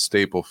kids'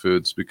 staple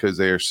foods, because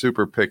they are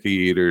super picky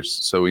eaters.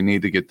 So we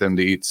need to get them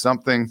to eat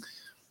something.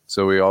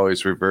 So we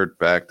always revert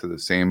back to the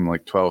same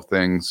 12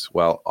 things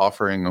while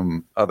offering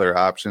them other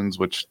options,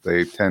 which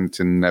they tend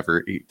to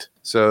never eat.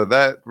 So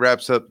that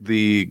wraps up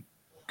the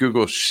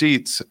Google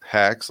Sheets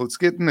hacks. Let's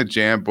get into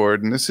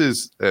Jamboard. And this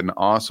is an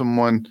awesome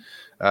one.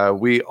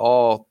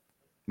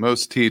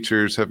 Most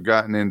teachers have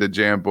gotten into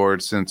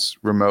Jamboard since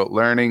remote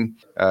learning.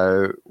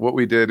 What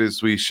we did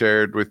is we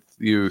shared with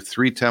you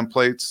 3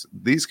 templates.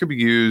 These could be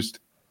used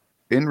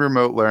in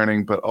remote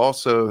learning, but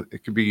also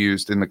it could be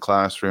used in the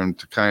classroom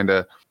to kind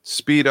of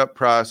speed up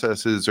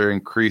processes or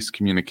increase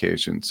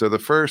communication. So the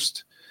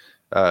first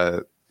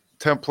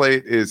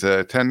template is a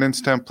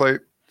attendance template.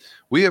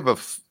 We have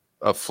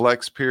a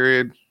flex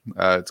period.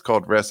 It's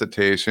called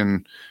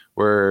recitation,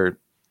 where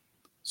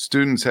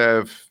students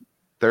have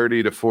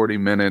 30 to 40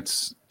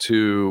 minutes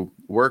to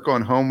work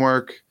on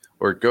homework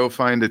or go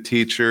find a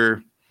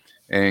teacher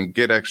and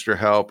get extra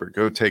help or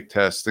go take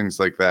tests, things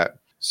like that.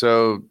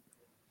 So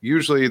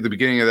usually the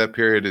beginning of that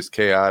period is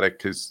chaotic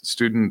because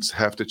students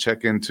have to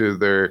check into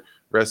their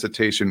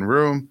recitation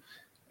room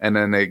and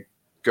then they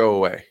go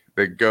away.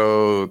 They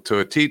go to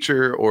a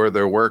teacher, or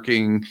they're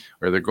working,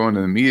 or they're going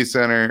to the media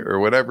center, or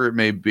whatever it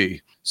may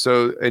be.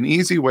 So an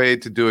easy way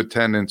to do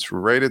attendance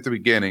right at the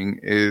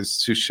beginning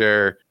is to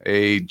share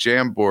a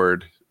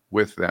Jamboard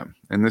with them.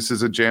 And this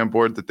is a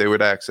Jamboard that they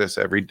would access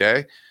every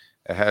day.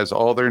 It has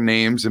all their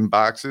names in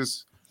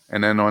boxes.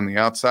 And then on the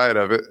outside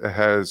of it, it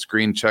has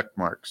green check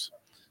marks.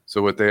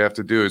 So what they have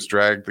to do is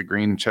drag the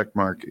green check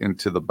mark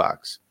into the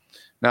box.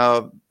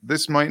 Now,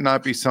 this might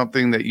not be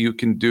something that you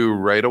can do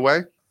right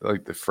away,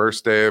 like the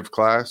first day of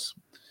class,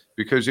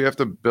 because you have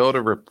to build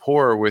a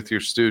rapport with your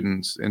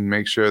students and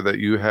make sure that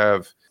you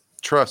have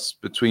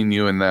trust between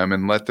you and them,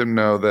 and let them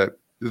know that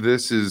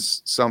this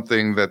is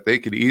something that they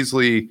could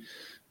easily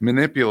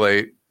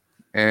manipulate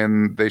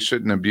and they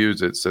shouldn't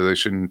abuse it. So they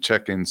shouldn't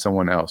check in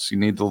someone else. You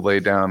need to lay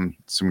down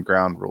some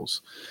ground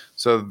rules.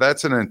 So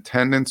that's an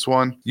attendance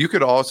one. You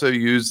could also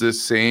use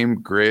this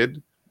same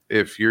grid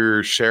if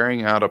you're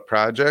sharing out a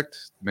project,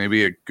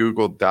 maybe a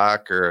Google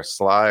Doc or a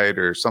slide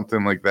or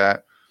something like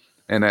that.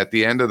 And at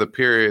the end of the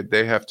period,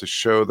 they have to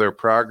show their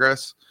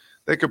progress.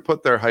 They could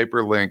put their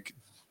hyperlink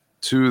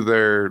to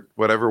their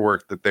whatever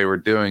work that they were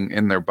doing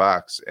in their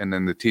box, and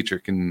then the teacher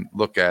can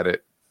look at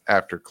it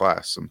after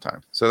class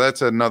sometime. So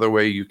that's another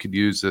way you could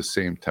use this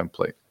same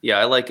template. Yeah,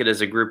 I like it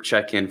as a group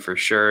check-in for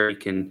sure. You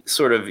can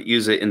sort of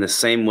use it in the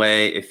same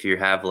way if you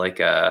have like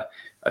a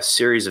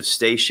series of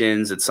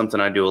stations. It's something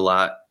I do a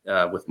lot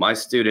with my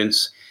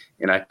students,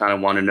 and I kind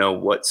of want to know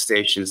what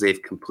stations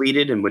they've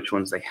completed and which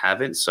ones they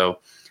haven't. So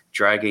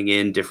dragging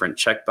in different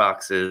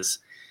checkboxes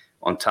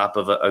on top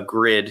of a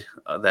grid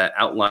that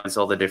outlines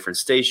all the different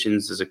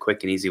stations is a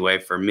quick and easy way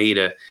for me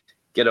to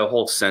get a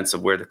whole sense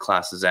of where the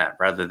class is at,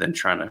 rather than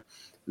trying to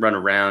run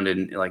around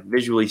and like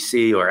visually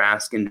see or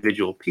ask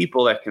individual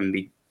people. That can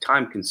be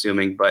time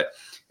consuming. But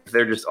if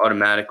they're just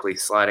automatically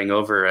sliding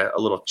over a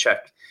little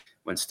check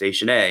when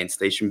station A and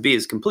station B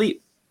is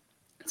complete,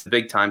 it's a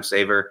big time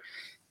saver.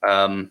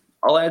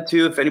 I'll add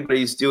too, if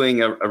anybody's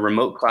doing a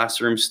remote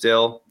classroom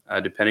still,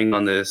 depending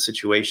on the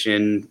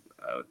situation,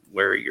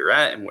 where you're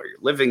at and where you're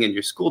living in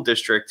your school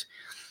district,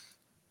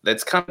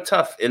 that's kind of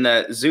tough in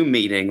that Zoom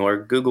meeting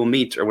or Google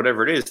Meet or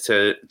whatever it is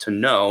to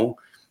know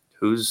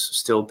who's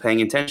still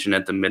paying attention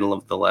at the middle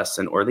of the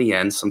lesson or the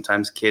end.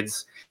 Sometimes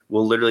kids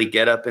will literally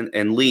get up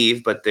and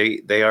leave, but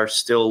they are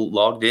still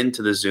logged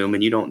into the Zoom,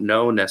 and you don't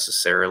know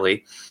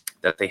necessarily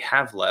that they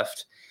have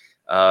left.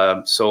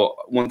 So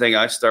one thing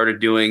I started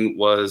doing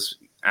was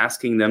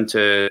asking them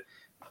to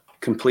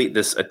complete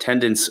this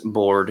attendance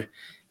board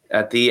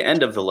at the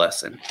end of the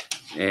lesson,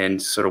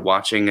 and sort of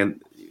watching,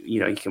 and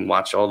you can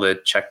watch all the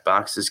check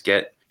boxes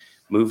get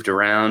moved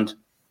around.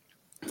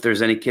 If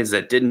there's any kids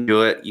that didn't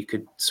do it, you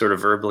could sort of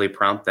verbally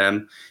prompt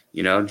them,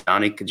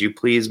 Johnny, could you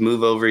please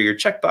move over your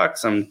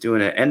checkbox? I'm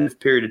doing an end of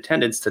period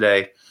attendance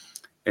today.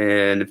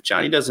 And if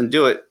Johnny doesn't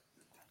do it,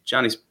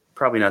 Johnny's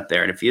probably not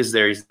there. And if he is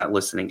there, he's not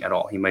listening at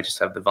all. He might just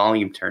have the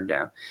volume turned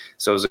down.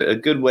 So it's a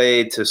good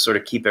way to sort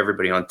of keep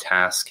everybody on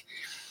task.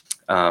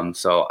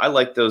 So I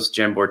like those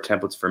Jamboard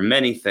templates for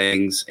many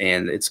things,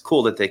 and it's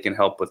cool that they can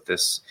help with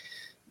this,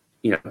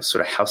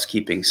 sort of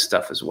housekeeping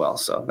stuff as well.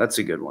 So that's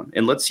a good one.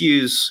 And let's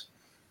use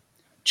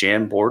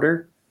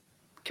Jamboarder.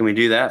 Can we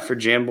do that for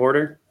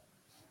Jamboarder?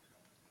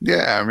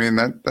 Yeah, I mean,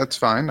 that's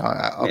fine.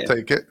 I'll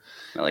take it.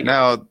 I like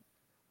now, it.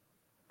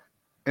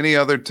 Any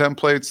other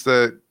templates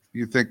that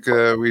you think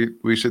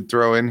we should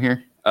throw in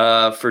here?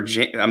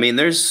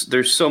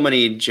 There's so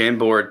many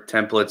Jamboard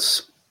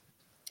templates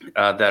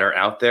that are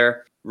out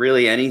there.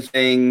 Really,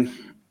 anything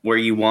where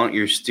you want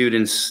your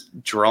students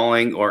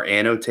drawing or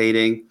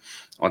annotating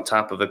on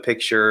top of a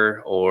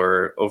picture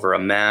or over a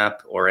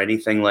map or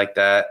anything like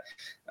that.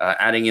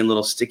 Adding in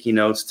little sticky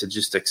notes to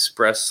just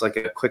express like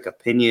a quick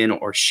opinion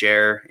or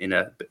share in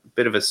a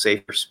bit of a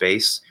safer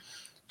space.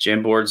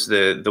 Jamboard's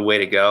the way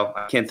to go.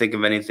 I can't think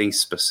of anything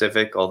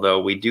specific,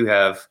 although we do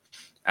have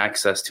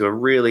access to a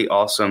really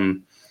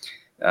awesome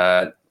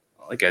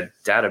like a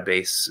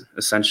database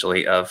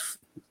essentially of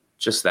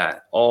just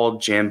that, all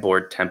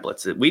Jamboard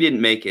templates. We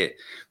didn't make it,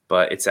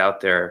 but it's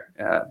out there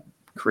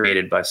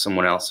created by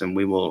someone else, and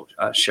we will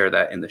share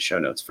that in the show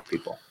notes for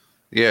people.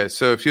 Yeah,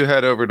 so if you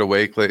head over to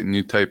Wakelet and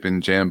you type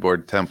in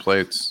Jamboard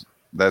templates,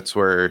 that's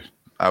where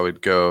I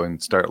would go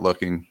and start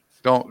looking.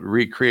 Don't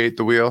recreate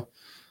the wheel.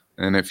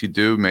 And if you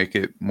do, make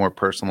it more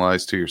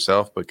personalized to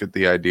yourself, but get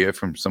the idea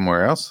from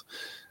somewhere else.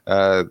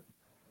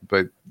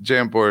 But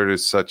Jamboard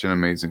is such an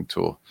amazing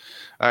tool.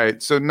 All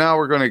right, so now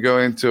we're going to go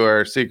into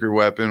our secret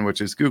weapon,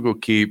 which is Google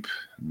Keep.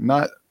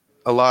 Not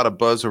a lot of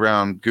buzz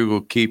around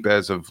Google Keep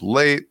as of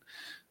late,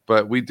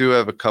 but we do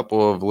have a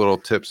couple of little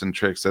tips and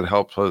tricks that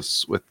help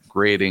us with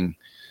grading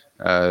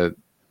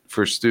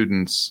for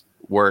students'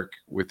 work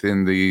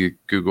within the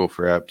Google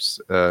for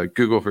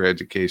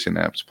Education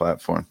apps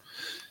platform.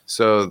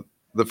 So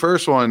the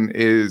first one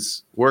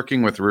is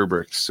working with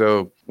rubrics.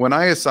 So when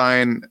I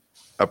assign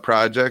a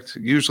project,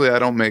 usually I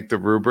don't make the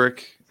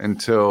rubric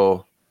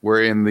until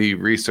we're in the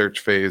research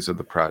phase of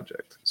the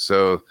project.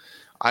 So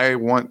I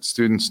want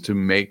students to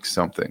make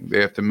something.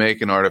 They have to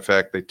make an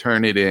artifact, they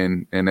turn it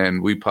in, and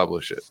then we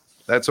publish it.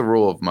 That's a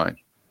rule of mine.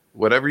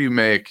 Whatever you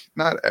make,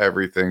 not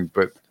everything,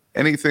 but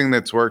anything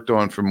that's worked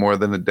on for more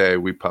than a day,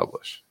 we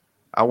publish.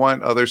 I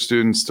want other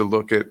students to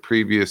look at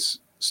previous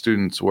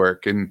students'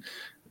 work, and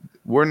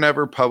we're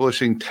never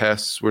publishing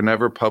tests. We're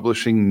never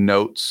publishing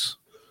notes.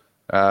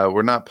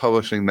 We're not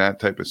publishing that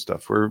type of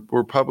stuff.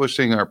 We're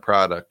publishing our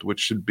product, which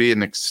should be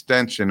an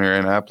extension or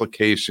an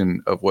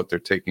application of what they're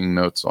taking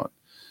notes on.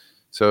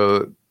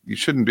 So you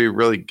shouldn't be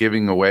really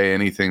giving away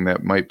anything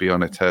that might be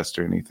on a test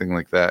or anything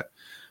like that.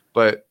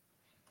 But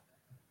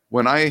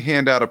when I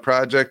hand out a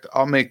project,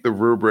 I'll make the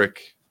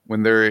rubric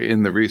when they're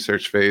in the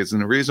research phase.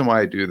 And the reason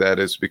why I do that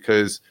is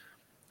because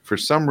for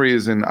some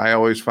reason, I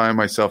always find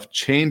myself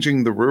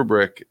changing the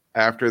rubric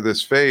after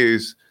this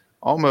phase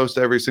almost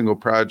every single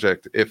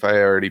project if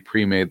I already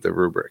pre-made the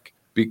rubric,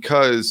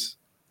 because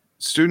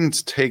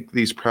students take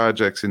these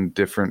projects in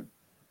different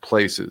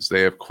places.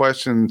 They have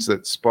questions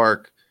that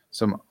spark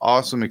some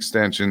awesome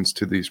extensions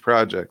to these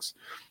projects.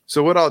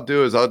 So what I'll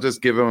do is I'll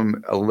just give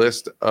them a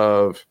list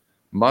of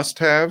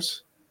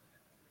must-haves,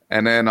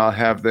 and then I'll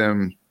have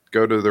them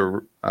go to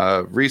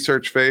the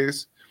research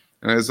phase.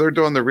 And as they're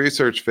doing the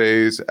research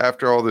phase,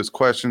 after all those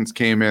questions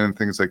came in and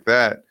things like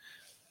that,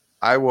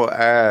 I will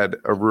add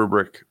a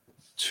rubric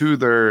to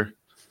their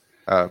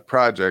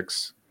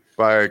projects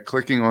by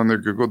clicking on their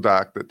Google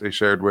Doc that they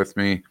shared with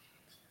me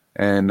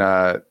and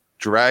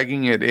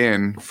dragging it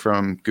in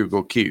from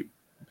Google Keep.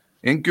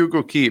 In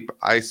Google Keep,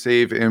 I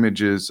save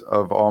images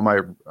of all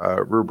my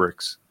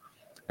rubrics,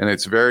 and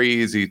it's very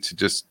easy to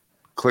just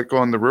click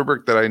on the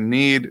rubric that I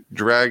need,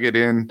 drag it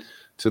in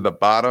to the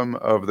bottom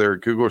of their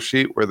Google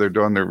Sheet where they're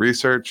doing their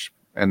research,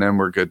 and then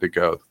we're good to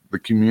go. The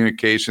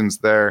communication's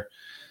there.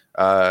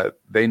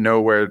 They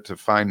know where to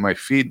find my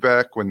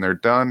feedback when they're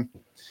done,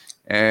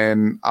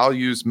 and I'll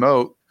use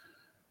Mote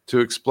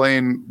to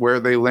explain where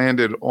they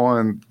landed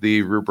on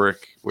the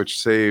rubric,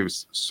 which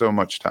saves so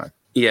much time.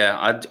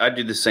 Yeah, I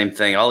do the same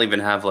thing. I'll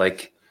even have,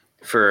 like,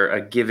 for a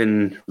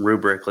given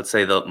rubric, let's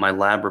say my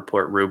lab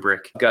report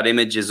rubric, I've got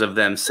images of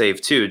them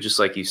saved too, just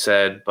like you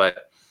said,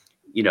 but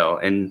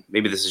and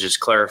maybe this is just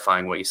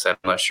clarifying what you said,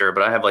 I'm not sure,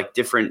 but I have like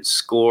different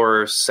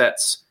score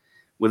sets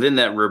within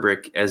that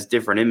rubric as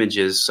different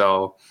images.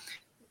 So,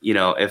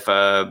 if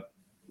a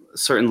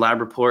certain lab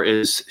report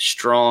is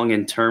strong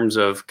in terms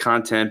of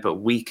content, but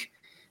weak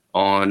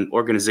on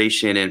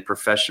organization and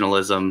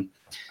professionalism,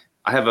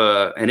 I have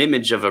an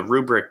image of a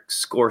rubric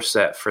score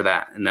set for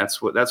that. And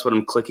that's what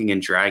I'm clicking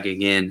and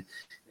dragging in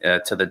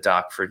to the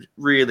doc for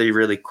really,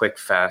 really quick,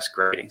 fast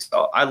grading.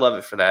 So I love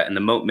it for that. And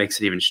the Mote makes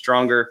it even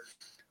stronger.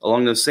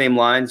 Along those same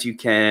lines, you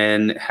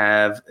can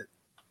have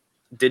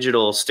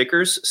digital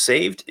stickers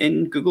saved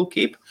in Google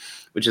Keep,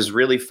 which is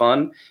really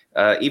fun.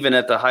 Even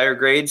at the higher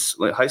grades,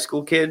 like high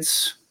school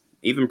kids,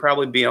 even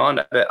probably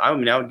beyond. I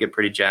would get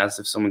pretty jazzed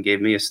if someone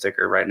gave me a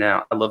sticker right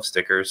now. I love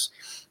stickers.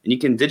 And you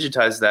can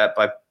digitize that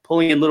by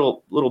pulling in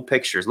little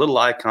pictures, little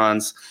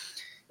icons.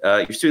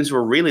 Your students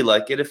will really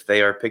like it if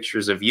they are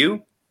pictures of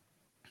you.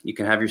 You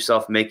can have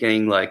yourself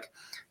making, like,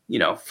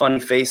 funny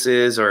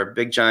faces or a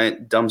big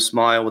giant dumb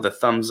smile with a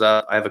thumbs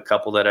up. I have a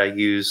couple that I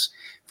use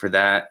for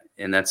that,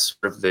 and that's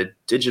sort of the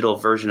digital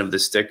version of the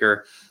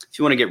sticker. If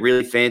you want to get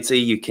really fancy,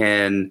 you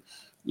can,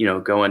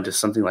 go into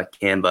something like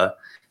Canva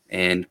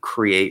and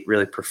create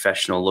really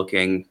professional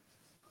looking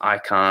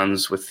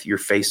icons with your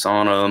face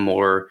on them,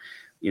 or,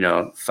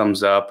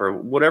 thumbs up, or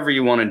whatever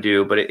you want to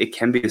do. But it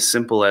can be as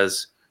simple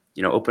as,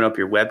 open up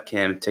your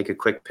webcam, take a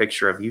quick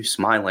picture of you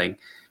smiling,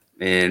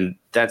 and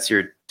that's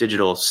your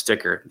digital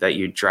sticker that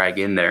you drag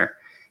in there.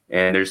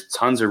 And there's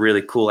tons of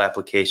really cool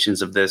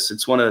applications of this.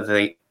 It's one of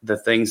the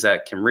things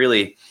that can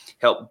really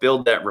help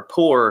build that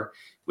rapport,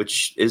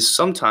 which is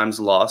sometimes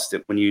lost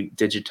when you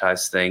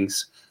digitize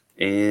things,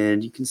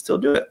 and you can still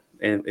do it.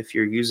 And if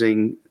you're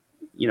using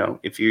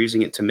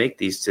it to make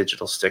these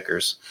digital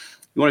stickers,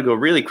 you want to go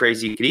really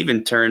crazy, you can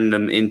even turn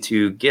them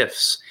into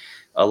GIFs.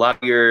 A lot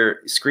of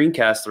your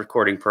screencast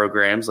recording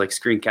programs like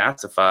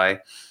Screencastify,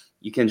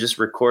 you can just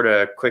record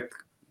a quick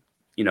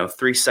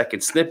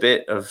 3-second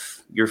snippet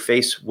of your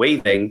face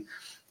waving,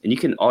 and you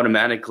can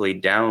automatically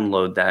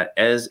download that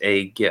as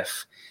a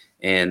GIF.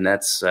 And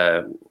that's,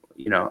 a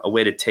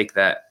way to take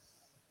that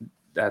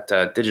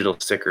digital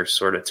sticker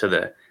sort of to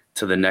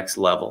the next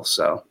level.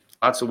 So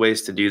lots of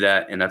ways to do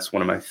that. And that's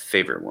one of my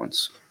favorite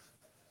ones.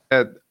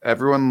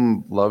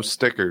 Everyone loves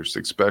stickers,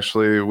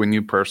 especially when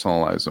you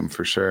personalize them,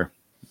 for sure.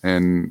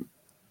 And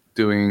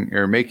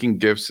making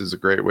GIFs is a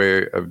great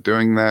way of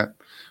doing that,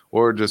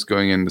 or just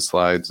going into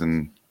slides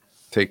and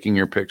taking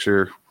your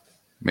picture,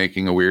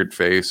 making a weird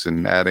face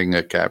and adding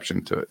a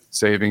caption to it,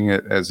 saving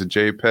it as a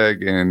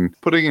JPEG and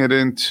putting it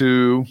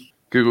into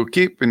Google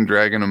Keep and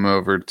dragging them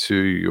over to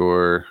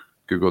your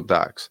Google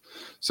Docs.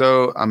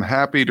 So I'm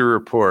happy to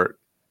report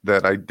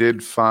that I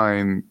did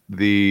find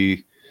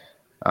the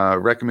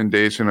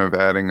recommendation of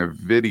adding a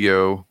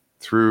video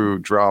through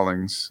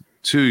Drawlings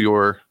to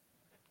your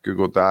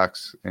Google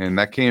Docs, and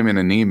that came in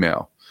an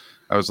email.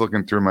 I was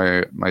looking through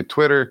my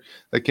Twitter.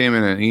 That came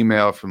in an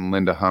email from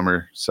Linda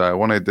Hummer. So I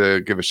wanted to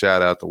give a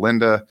shout out to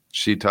Linda.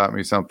 She taught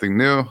me something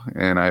new,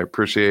 and I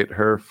appreciate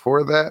her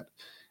for that.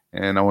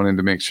 And I wanted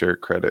to make sure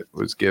credit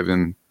was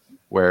given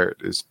where it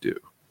is due.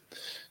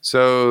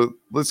 So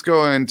let's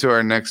go into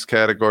our next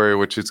category,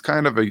 which is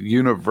kind of a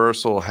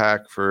universal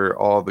hack for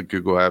all the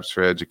Google Apps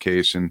for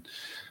Education.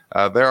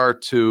 There are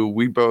two.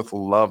 We both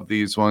love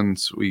these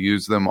ones. We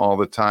use them all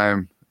the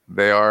time.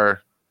 They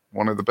are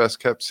one of the best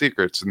kept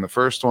secrets. And the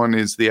first one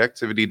is the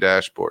activity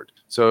dashboard.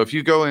 So if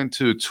you go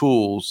into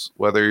tools,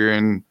 whether you're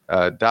in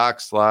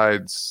docs,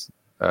 slides,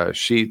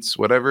 sheets,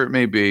 whatever it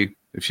may be,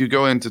 if you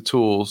go into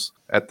tools,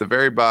 at the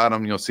very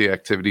bottom, you'll see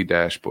activity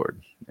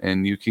dashboard.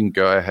 And you can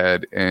go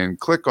ahead and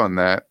click on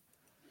that.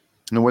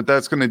 And what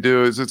that's going to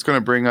do is it's going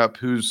to bring up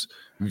who's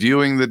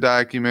viewing the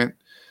document.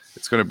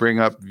 It's going to bring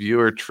up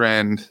viewer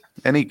trend,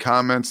 any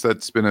comments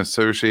that's been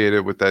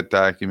associated with that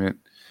document,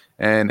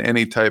 and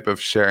any type of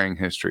sharing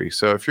history.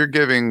 So if you're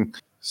giving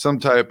some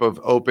type of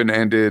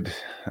open-ended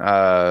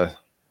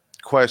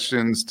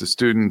questions to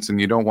students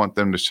and you don't want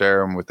them to share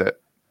them with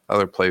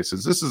other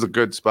places, this is a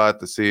good spot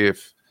to see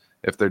if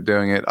they're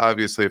doing it.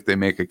 Obviously, if they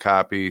make a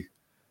copy,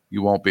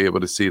 you won't be able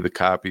to see the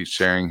copy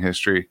sharing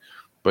history,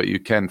 but you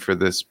can for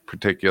this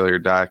particular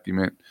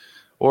document.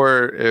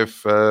 Or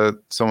if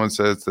someone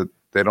says that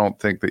they don't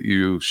think that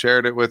you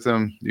shared it with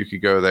them, you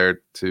could go there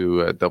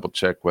to double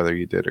check whether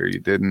you did or you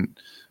didn't.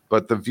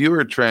 But the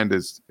viewer trend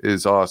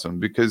is awesome,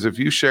 because if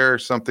you share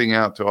something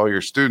out to all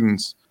your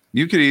students,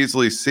 you could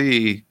easily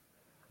see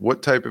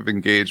what type of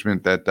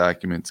engagement that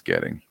document's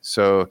getting.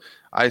 So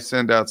I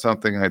send out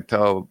something, I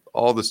tell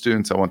all the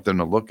students I want them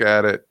to look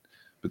at it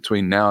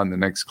between now and the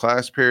next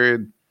class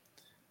period.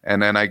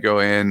 And then I go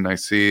in, I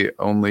see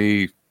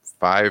only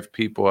 5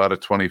 people out of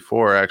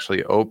 24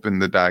 actually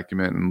opened the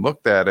document and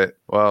looked at it.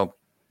 Well,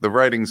 the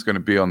writing's going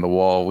to be on the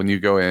wall. When you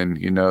go in,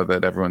 you know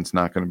that everyone's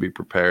not going to be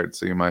prepared.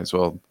 So you might as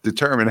well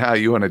determine how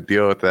you want to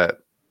deal with that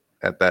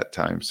at that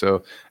time.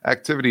 So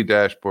Activity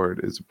Dashboard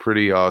is a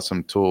pretty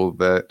awesome tool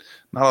that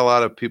not a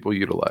lot of people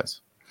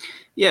utilize.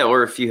 Yeah,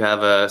 or if you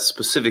have a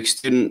specific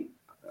student,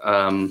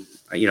 I've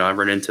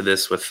run into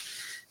this with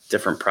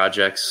different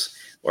projects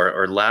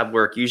or lab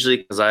work, usually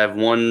because I have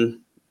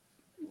one,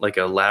 like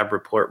a lab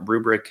report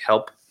rubric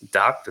help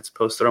doc that's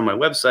posted on my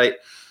website,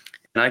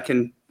 and I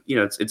can,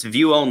 it's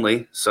view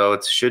only, so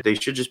they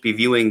should just be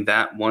viewing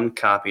that one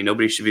copy.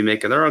 Nobody should be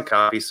making their own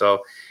copy.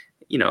 So,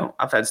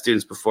 I've had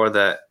students before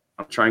that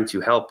I'm trying to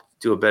help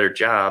do a better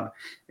job,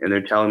 and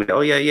they're telling me,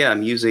 "Oh yeah,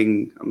 I'm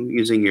using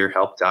your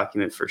help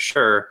document for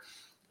sure."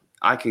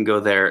 I can go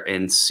there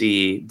and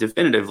see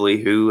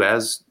definitively who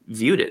has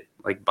viewed it,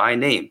 like by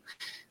name,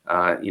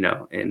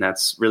 and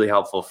that's really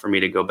helpful for me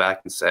to go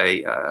back and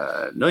say,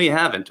 "No, you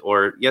haven't,"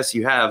 or "Yes,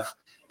 you have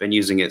been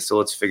using it. So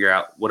let's figure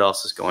out what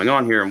else is going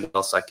on here and what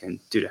else I can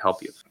do to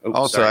help you."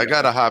 I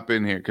got to hop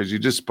in here because you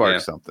just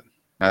sparked something.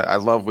 I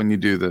love when you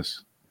do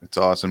this. It's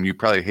awesome. You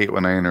probably hate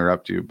when I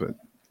interrupt you, but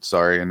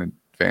sorry in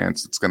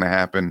advance. It's going to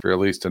happen for at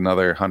least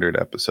another 100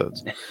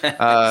 episodes.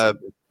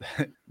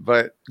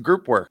 But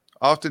group work.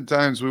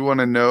 Oftentimes we want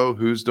to know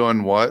who's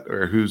doing what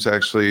or who's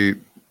actually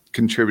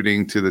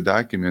contributing to the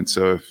document.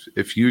 So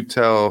if you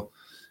tell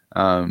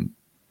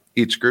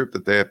each group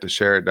that they have to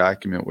share a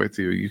document with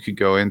you, you could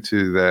go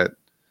into that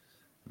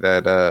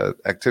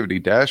activity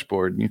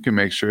dashboard and you can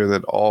make sure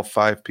that all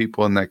 5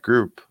 people in that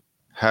group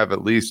have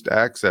at least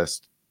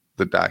accessed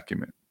the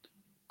document.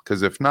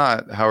 Because if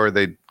not, how are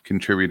they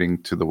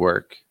contributing to the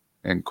work?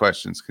 And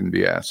questions can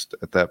be asked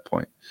at that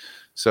point.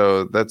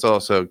 So that's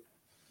also,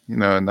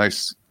 a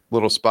nice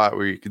little spot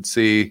where you can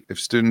see if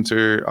students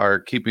are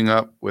keeping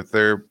up with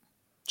their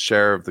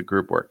share of the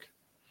group work.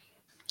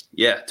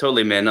 Yeah,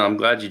 totally, man. No, I'm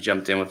glad you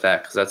jumped in with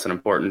that because that's an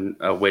important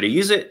way to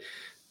use it.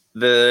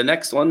 The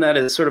next one that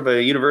is sort of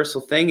a universal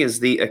thing is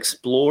the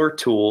Explore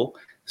tool.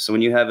 So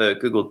when you have a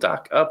Google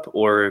Doc up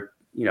or,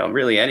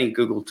 really any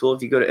Google tool,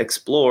 if you go to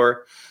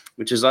Explore,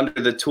 which is under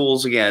the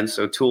tools again,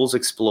 so Tools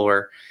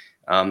Explore,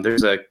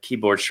 there's a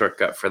keyboard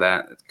shortcut for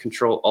that.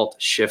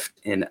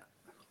 Control-Alt-Shift and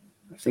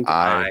I think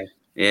I.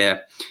 Yeah,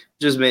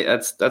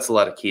 that's a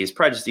lot of keys.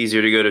 Probably just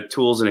easier to go to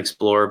Tools and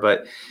Explore,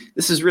 but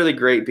this is really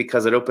great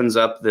because it opens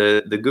up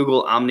the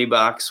Google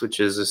Omnibox, which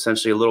is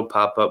essentially a little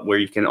pop-up where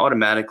you can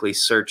automatically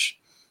search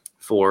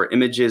for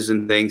images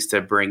and things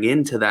to bring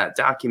into that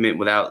document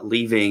without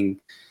leaving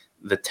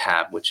the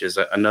tab, which is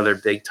another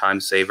big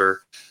time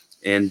saver.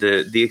 And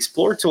the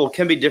Explore tool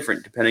can be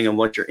different depending on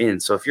what you're in.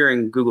 So if you're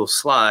in Google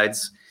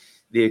Slides,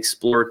 the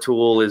Explore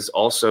tool is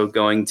also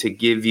going to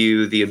give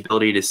you the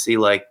ability to see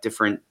like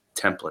different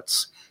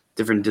templates,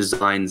 different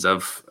designs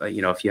of,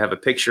 if you have a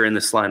picture in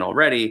the slide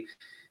already,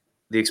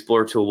 the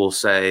Explore tool will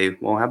say,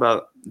 well, how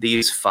about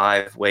these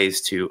 5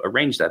 ways to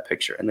arrange that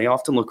picture? And they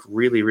often look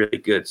really, really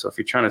good. So if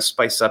you're trying to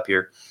spice up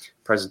your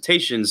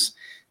presentations,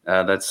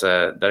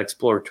 that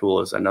Explore tool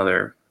is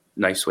another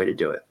nice way to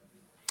do it.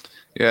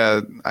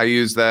 Yeah, I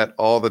use that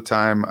all the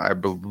time. I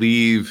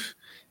believe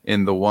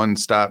in the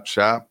one-stop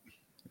shop.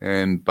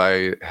 And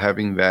by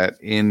having that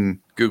in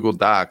Google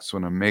Docs,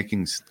 when I'm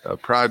making a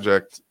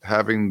project,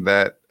 having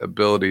that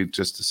ability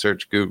just to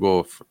search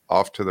Google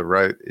off to the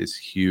right is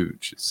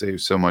huge. It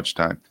saves so much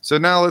time. So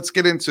now let's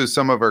get into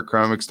some of our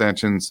Chrome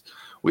extensions.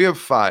 We have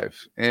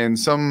 5, and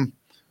some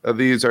of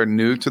these are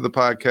new to the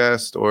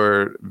podcast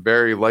or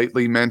very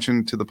lightly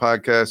mentioned to the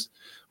podcast,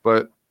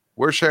 but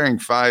we're sharing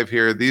 5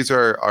 here. These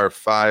are our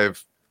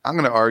 5. I'm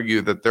going to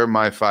argue that they're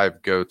my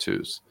 5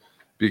 go-tos,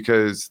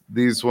 because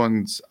these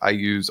ones I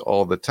use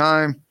all the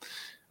time.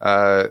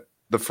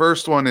 The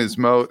first one is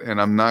Mote, and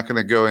I'm not going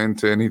to go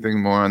into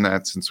anything more on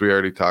that since we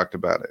already talked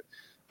about it.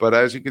 But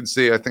as you can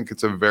see, I think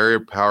it's a very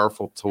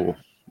powerful tool.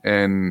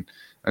 And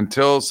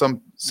until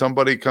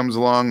somebody comes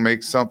along,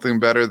 makes something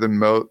better than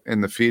Mote in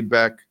the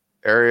feedback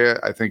area,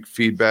 I think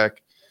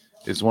feedback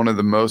is one of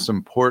the most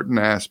important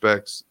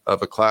aspects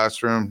of a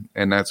classroom,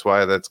 and that's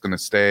why that's going to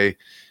stay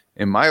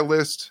in my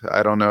list.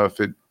 I don't know if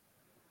it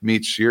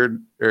meets your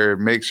or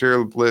makes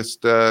your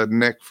list,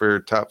 Nick, for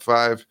top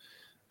 5,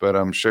 but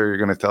I'm sure you're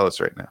going to tell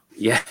us right now.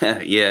 Yeah,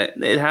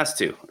 it has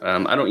to.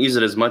 I don't use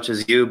it as much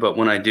as you, but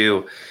when I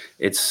do,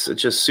 it's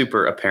just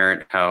super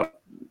apparent how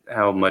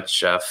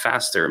much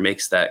faster it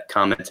makes that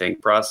commenting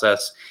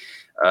process.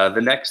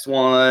 The next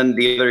one,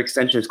 the other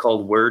extension is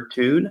called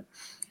WordTune.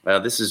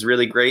 This is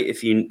really great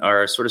if you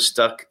are sort of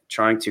stuck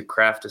trying to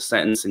craft a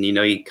sentence and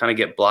you kind of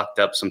get blocked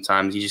up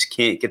sometimes. You just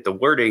can't get the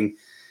wording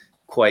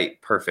quite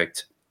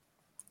perfect.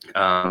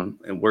 And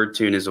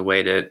WordTune is a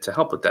way to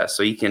help with that.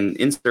 So you can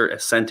insert a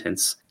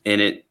sentence and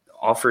it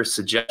offers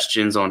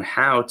suggestions on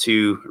how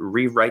to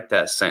rewrite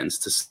that sentence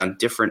to sound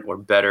different or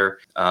better.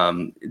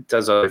 It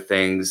does other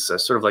things,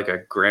 sort of like a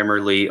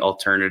Grammarly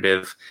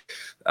alternative.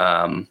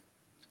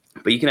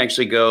 But you can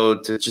actually go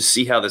to just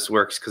see how this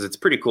works because it's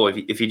pretty cool.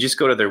 If you just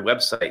go to their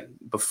website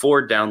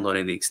before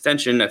downloading the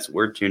extension, that's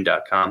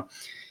wordtune.com,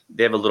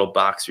 they have a little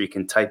box where you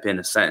can type in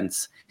a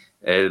sentence.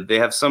 They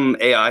have some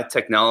AI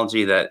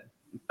technology that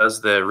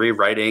does the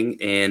rewriting,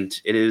 and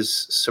it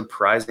is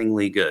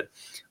surprisingly good.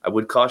 I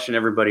would caution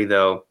everybody,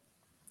 though,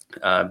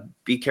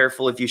 be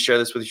careful if you share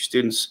this with your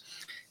students.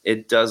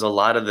 It does a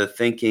lot of the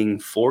thinking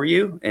for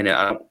you,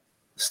 and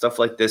stuff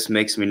like this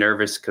makes me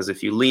nervous because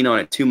if you lean on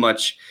it too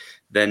much,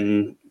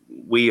 then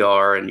we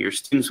are and your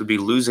students would be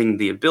losing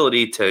the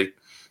ability to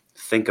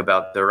think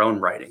about their own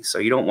writing. So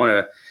you don't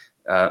want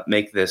to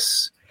make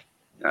this,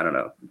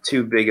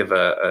 too big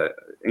of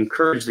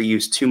encourage the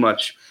use too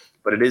much,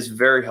 but it is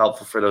very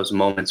helpful for those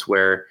moments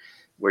where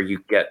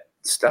you get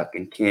stuck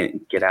and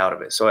can't get out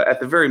of it. So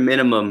at the very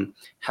minimum,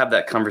 have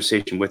that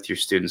conversation with your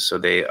students so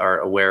they are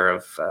aware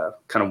of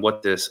kind of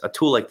what a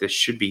tool like this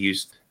should be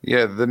used.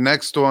 Yeah, the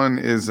next one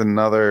is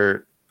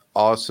another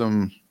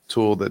awesome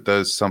tool that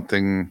does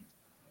something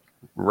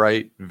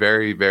right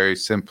very, very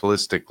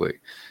simplistically,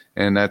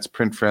 and that's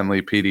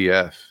Print-Friendly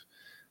PDF.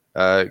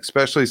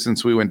 Especially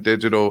since we went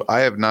digital, I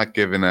have not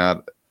given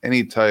out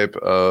any type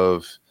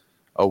of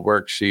a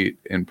worksheet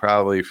in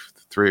probably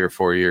 3 or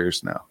 4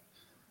 years now.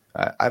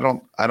 I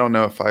don't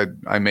know if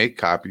I make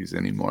copies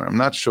anymore. I'm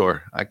not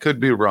sure. I could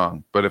be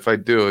wrong, but if I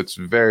do, it's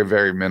very,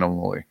 very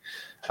minimally.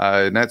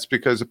 And that's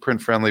because of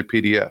Print-Friendly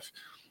PDF.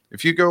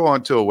 If you go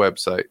onto a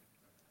website,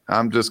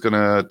 I'm just going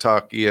to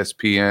talk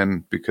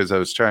ESPN because I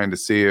was trying to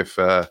see if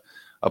a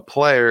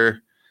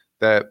player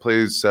that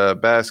plays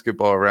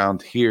basketball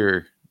around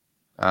here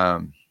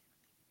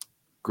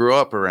grew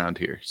up around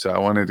here. So I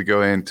wanted to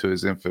go into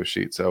his info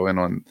sheet. So I went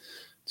on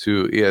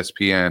to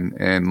ESPN,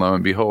 and lo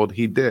and behold,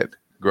 he did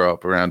grow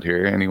up around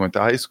here, and he went to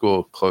high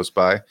school close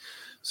by.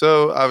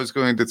 So I was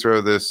going to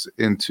throw this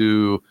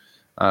into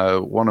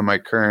one of my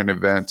current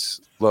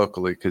events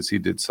locally because he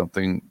did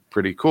something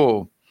pretty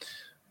cool.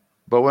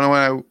 But when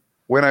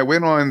I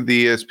went on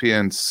the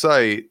ESPN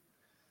site,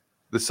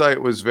 the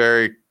site was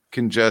very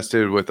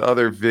congested with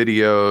other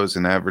videos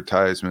and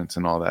advertisements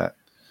and all that.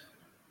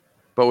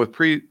 But with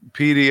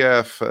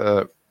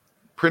PDF,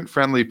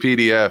 print-friendly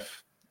PDF,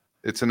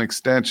 it's an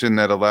extension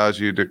that allows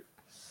you to,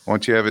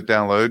 once you have it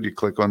downloaded, you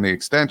click on the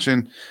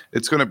extension,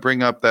 it's going to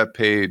bring up that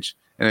page,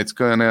 and it's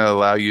going to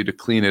allow you to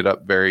clean it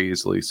up very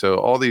easily. So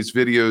all these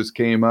videos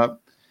came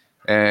up,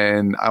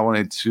 and I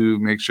wanted to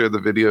make sure the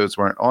videos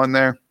weren't on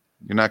there.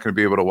 You're not going to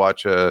be able to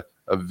watch a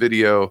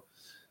video,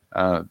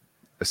 a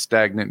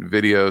stagnant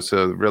video,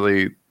 so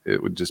really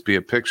it would just be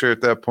a picture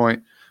at that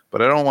point.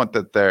 But I don't want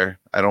that there.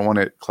 I don't want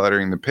it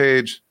cluttering the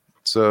page.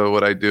 So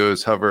what I do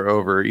is hover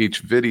over each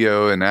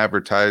video and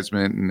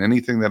advertisement and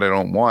anything that I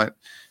don't want,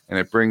 and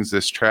it brings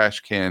this trash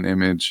can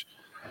image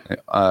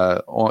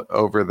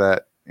over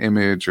that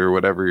image or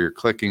whatever you're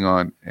clicking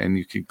on, and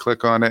you can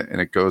click on it and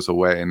it goes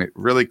away, and it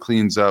really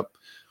cleans up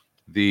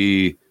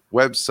the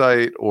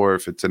website, or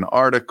if it's an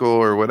article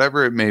or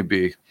whatever it may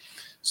be.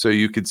 So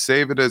you could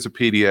save it as a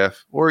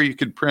PDF, or you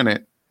could print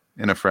it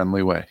in a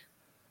friendly way.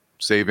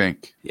 Save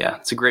ink. Yeah,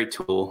 it's a great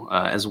tool,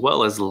 as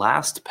well as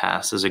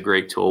LastPass is a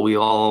great tool. We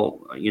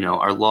all,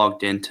 are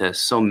logged into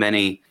so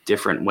many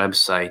different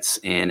websites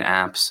and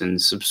apps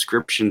and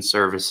subscription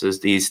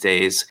services these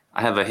days.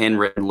 I have a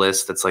handwritten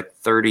list that's like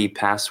 30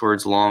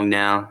 passwords long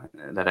now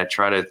that I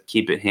try to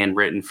keep it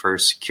handwritten for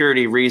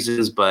security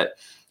reasons, but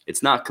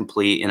it's not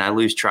complete, and I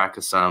lose track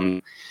of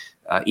some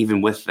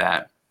even with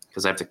that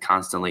because I have to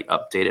constantly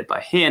update it by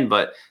hand.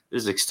 But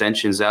there's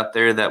extensions out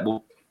there that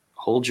will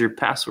hold your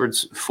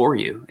passwords for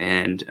you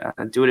and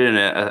do it in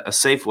a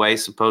safe way,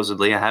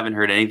 supposedly. I haven't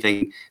heard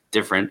anything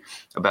different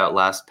about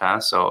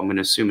LastPass, so I'm going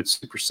to assume it's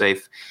super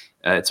safe.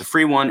 It's a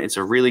free one. It's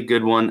a really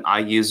good one. I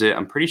use it.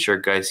 I'm pretty sure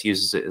Geis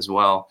uses it as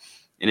well.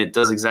 And it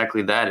does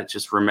exactly that. It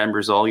just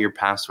remembers all your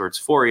passwords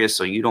for you,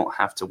 so you don't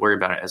have to worry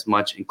about it as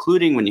much,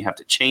 including when you have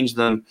to change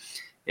them.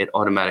 It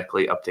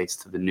automatically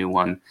updates to the new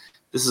one.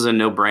 This is a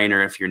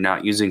no-brainer if you're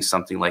not using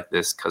something like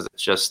this, because it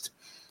just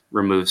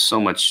removes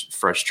so much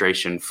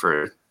frustration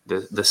for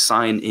the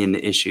sign-in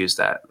issues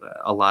that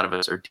a lot of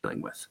us are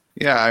dealing with.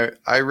 Yeah,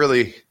 I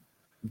really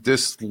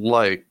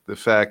dislike the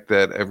fact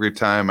that every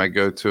time I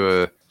go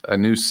to a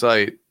new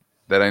site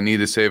that I need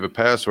to save a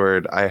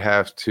password, I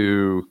have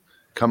to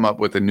come up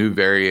with a new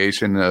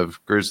variation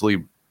of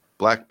Grizzly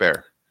Black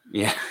Bear.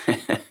 Yeah.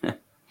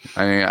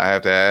 I mean, I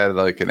have to add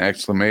like an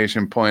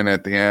exclamation point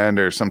at the end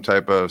or some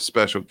type of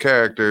special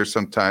character.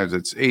 Sometimes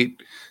it's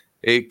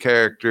eight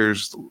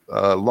characters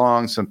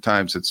long.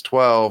 Sometimes it's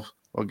 12.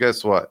 Well,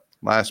 guess what?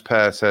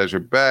 LastPass has your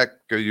back.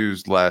 Go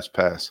use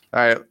LastPass.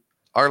 All right.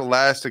 Our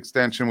last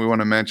extension we want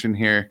to mention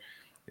here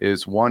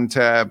is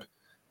OneTab.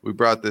 We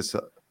brought this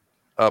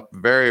up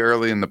very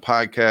early in the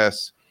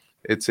podcast.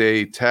 It's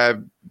a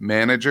tab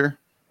manager.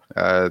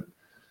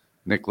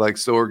 Nick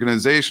likes the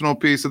organizational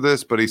piece of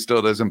this, but he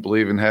still doesn't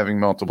believe in having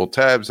multiple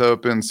tabs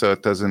open, so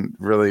it doesn't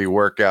really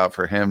work out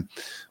for him.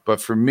 But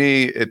for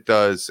me, it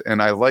does.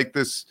 And I like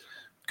this.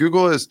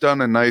 Google has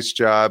done a nice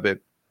job at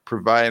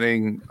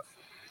providing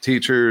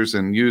teachers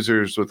and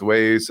users with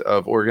ways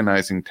of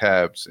organizing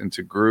tabs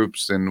into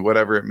groups and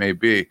whatever it may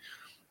be.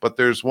 But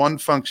there's one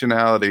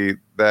functionality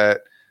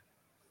that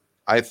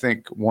I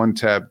think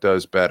OneTab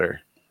does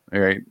better. All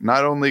right.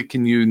 Not only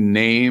can you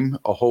name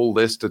a whole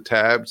list of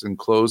tabs and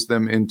close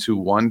them into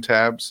one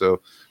tab.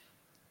 So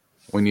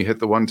when you hit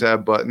the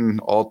OneTab button,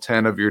 all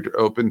 10 of your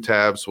open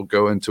tabs will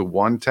go into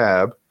one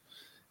tab,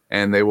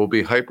 and they will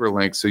be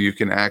hyperlinked so you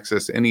can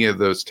access any of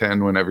those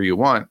 10 whenever you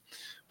want.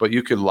 But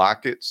you could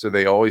lock it so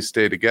they always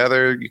stay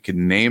together. You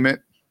can name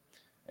it.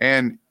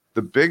 And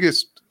the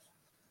biggest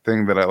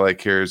thing that I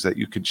like here is that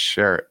you could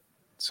share it.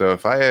 So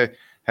if I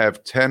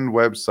have 10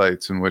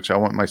 websites in which I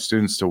want my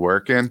students to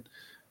work in,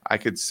 I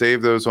could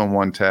save those on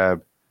one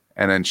tab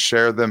and then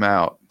share them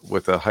out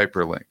with a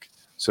hyperlink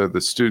so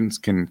the students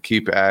can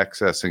keep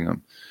accessing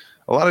them.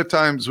 A lot of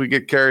times we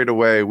get carried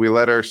away. We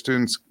let our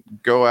students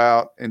go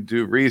out and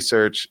do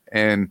research,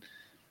 and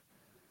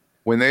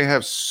when they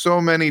have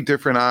so many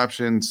different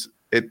options,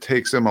 it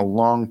takes them a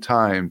long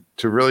time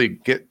to really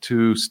get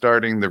to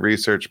starting the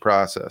research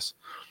process.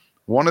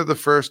 One of the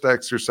first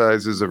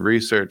exercises of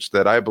research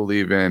that I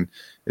believe in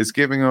is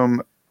giving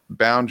them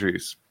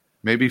boundaries,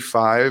 maybe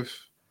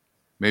 5,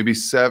 maybe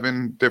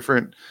 7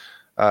 different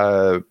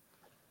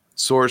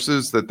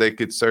sources that they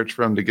could search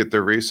from to get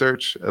their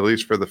research, at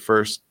least for the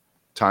first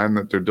time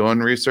that they're doing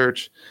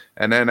research.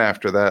 And then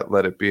after that,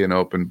 let it be an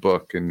open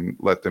book and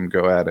let them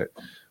go at it.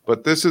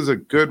 But this is a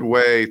good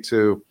way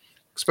to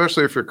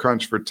especially if you're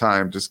crunched for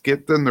time, just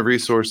get them the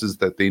resources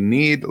that they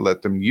need,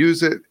 let them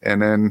use it,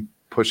 and then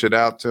push it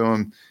out to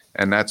them.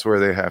 And that's where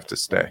they have to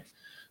stay.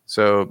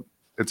 So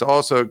it's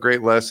also a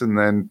great lesson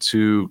then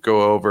to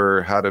go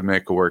over how to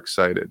make a works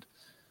cited,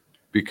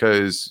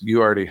 because you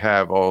already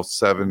have all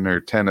 7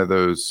 or 10 of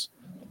those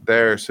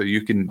there, so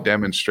you can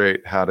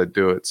demonstrate how to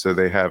do it so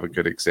they have a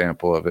good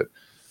example of it.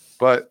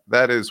 But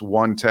that is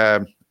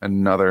OneTab,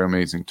 another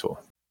amazing tool.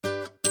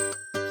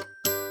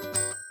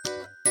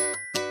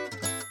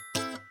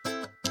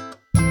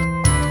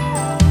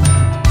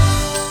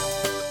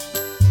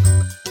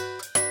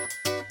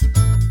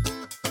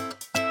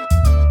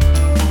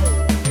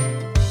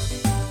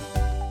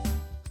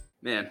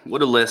 Man,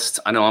 what a list.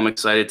 I know I'm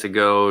excited to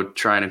go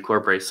try and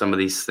incorporate some of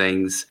these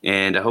things,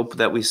 and I hope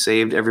that we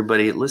saved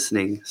everybody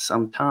listening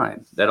some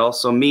time. That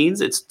also means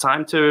it's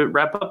time to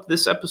wrap up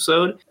this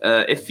episode.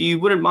 If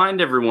you wouldn't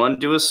mind, everyone,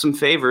 do us some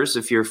favors.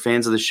 If you're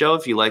fans of the show,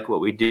 if you like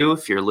what we do,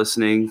 if you're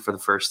listening for the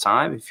first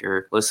time, if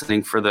you're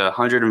listening for the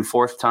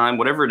 104th time,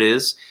 whatever it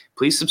is,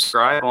 please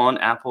subscribe on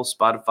Apple,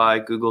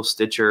 Spotify, Google,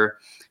 Stitcher.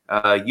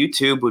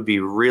 YouTube would be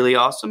really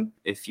awesome.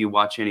 If you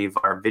watch any of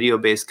our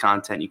video-based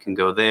content, you can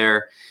go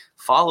there.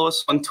 Follow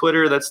us on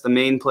Twitter. That's the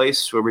main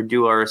place where we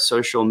do our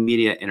social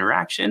media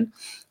interaction.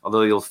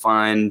 Although you'll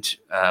find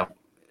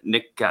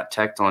Nick Got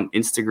Tech on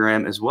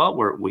Instagram as well,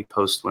 where we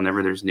post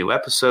whenever there's new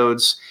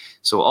episodes.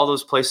 So all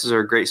those places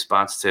are great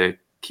spots to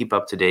keep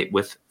up to date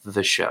with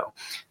the show.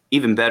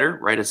 Even better,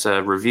 write us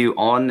a review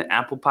on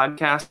Apple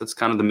Podcasts. That's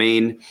kind of the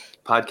main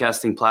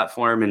podcasting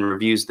platform, and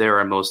reviews there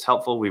are most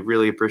helpful. We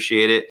really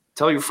appreciate it.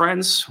 Tell your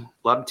friends.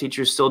 A lot of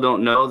teachers still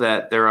don't know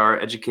that there are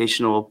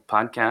educational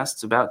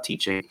podcasts about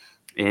teaching.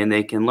 And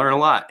they can learn a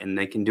lot, and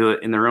they can do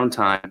it in their own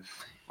time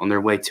on their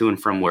way to and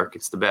from work.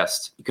 It's the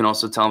best. You can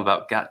also tell them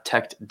about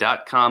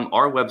gottech.com,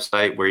 our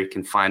website, where you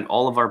can find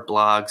all of our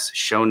blogs,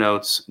 show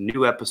notes,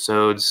 new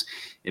episodes,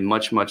 and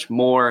much, much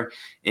more.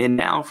 And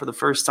now, for the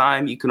first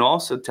time, you can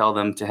also tell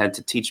them to head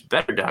to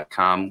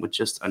teachbetter.com,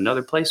 which is just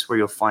another place where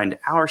you'll find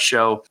our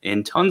show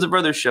and tons of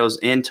other shows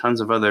and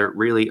tons of other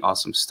really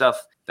awesome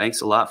stuff.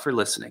 Thanks a lot for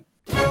listening.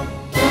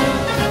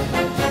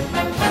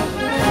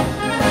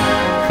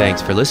 Thanks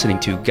for listening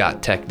to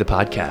Got Tech, the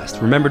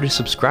podcast. Remember to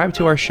subscribe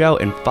to our show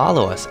and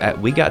follow us at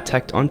We Got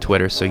Tech on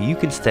Twitter so you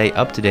can stay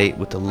up to date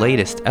with the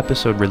latest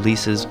episode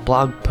releases,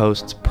 blog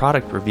posts,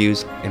 product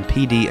reviews, and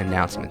PD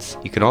announcements.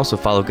 You can also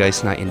follow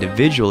Geis and I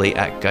individually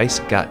at Geis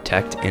Got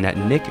Tech and at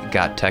Nick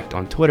Got Tech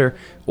on Twitter,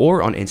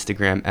 or on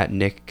Instagram at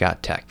Nick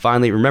Got Tech.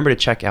 Finally, remember to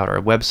check out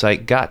our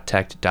website,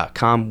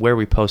 gottech.com, where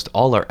we post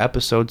all our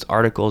episodes,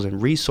 articles,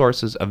 and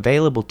resources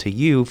available to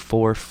you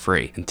for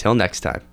free. Until next time.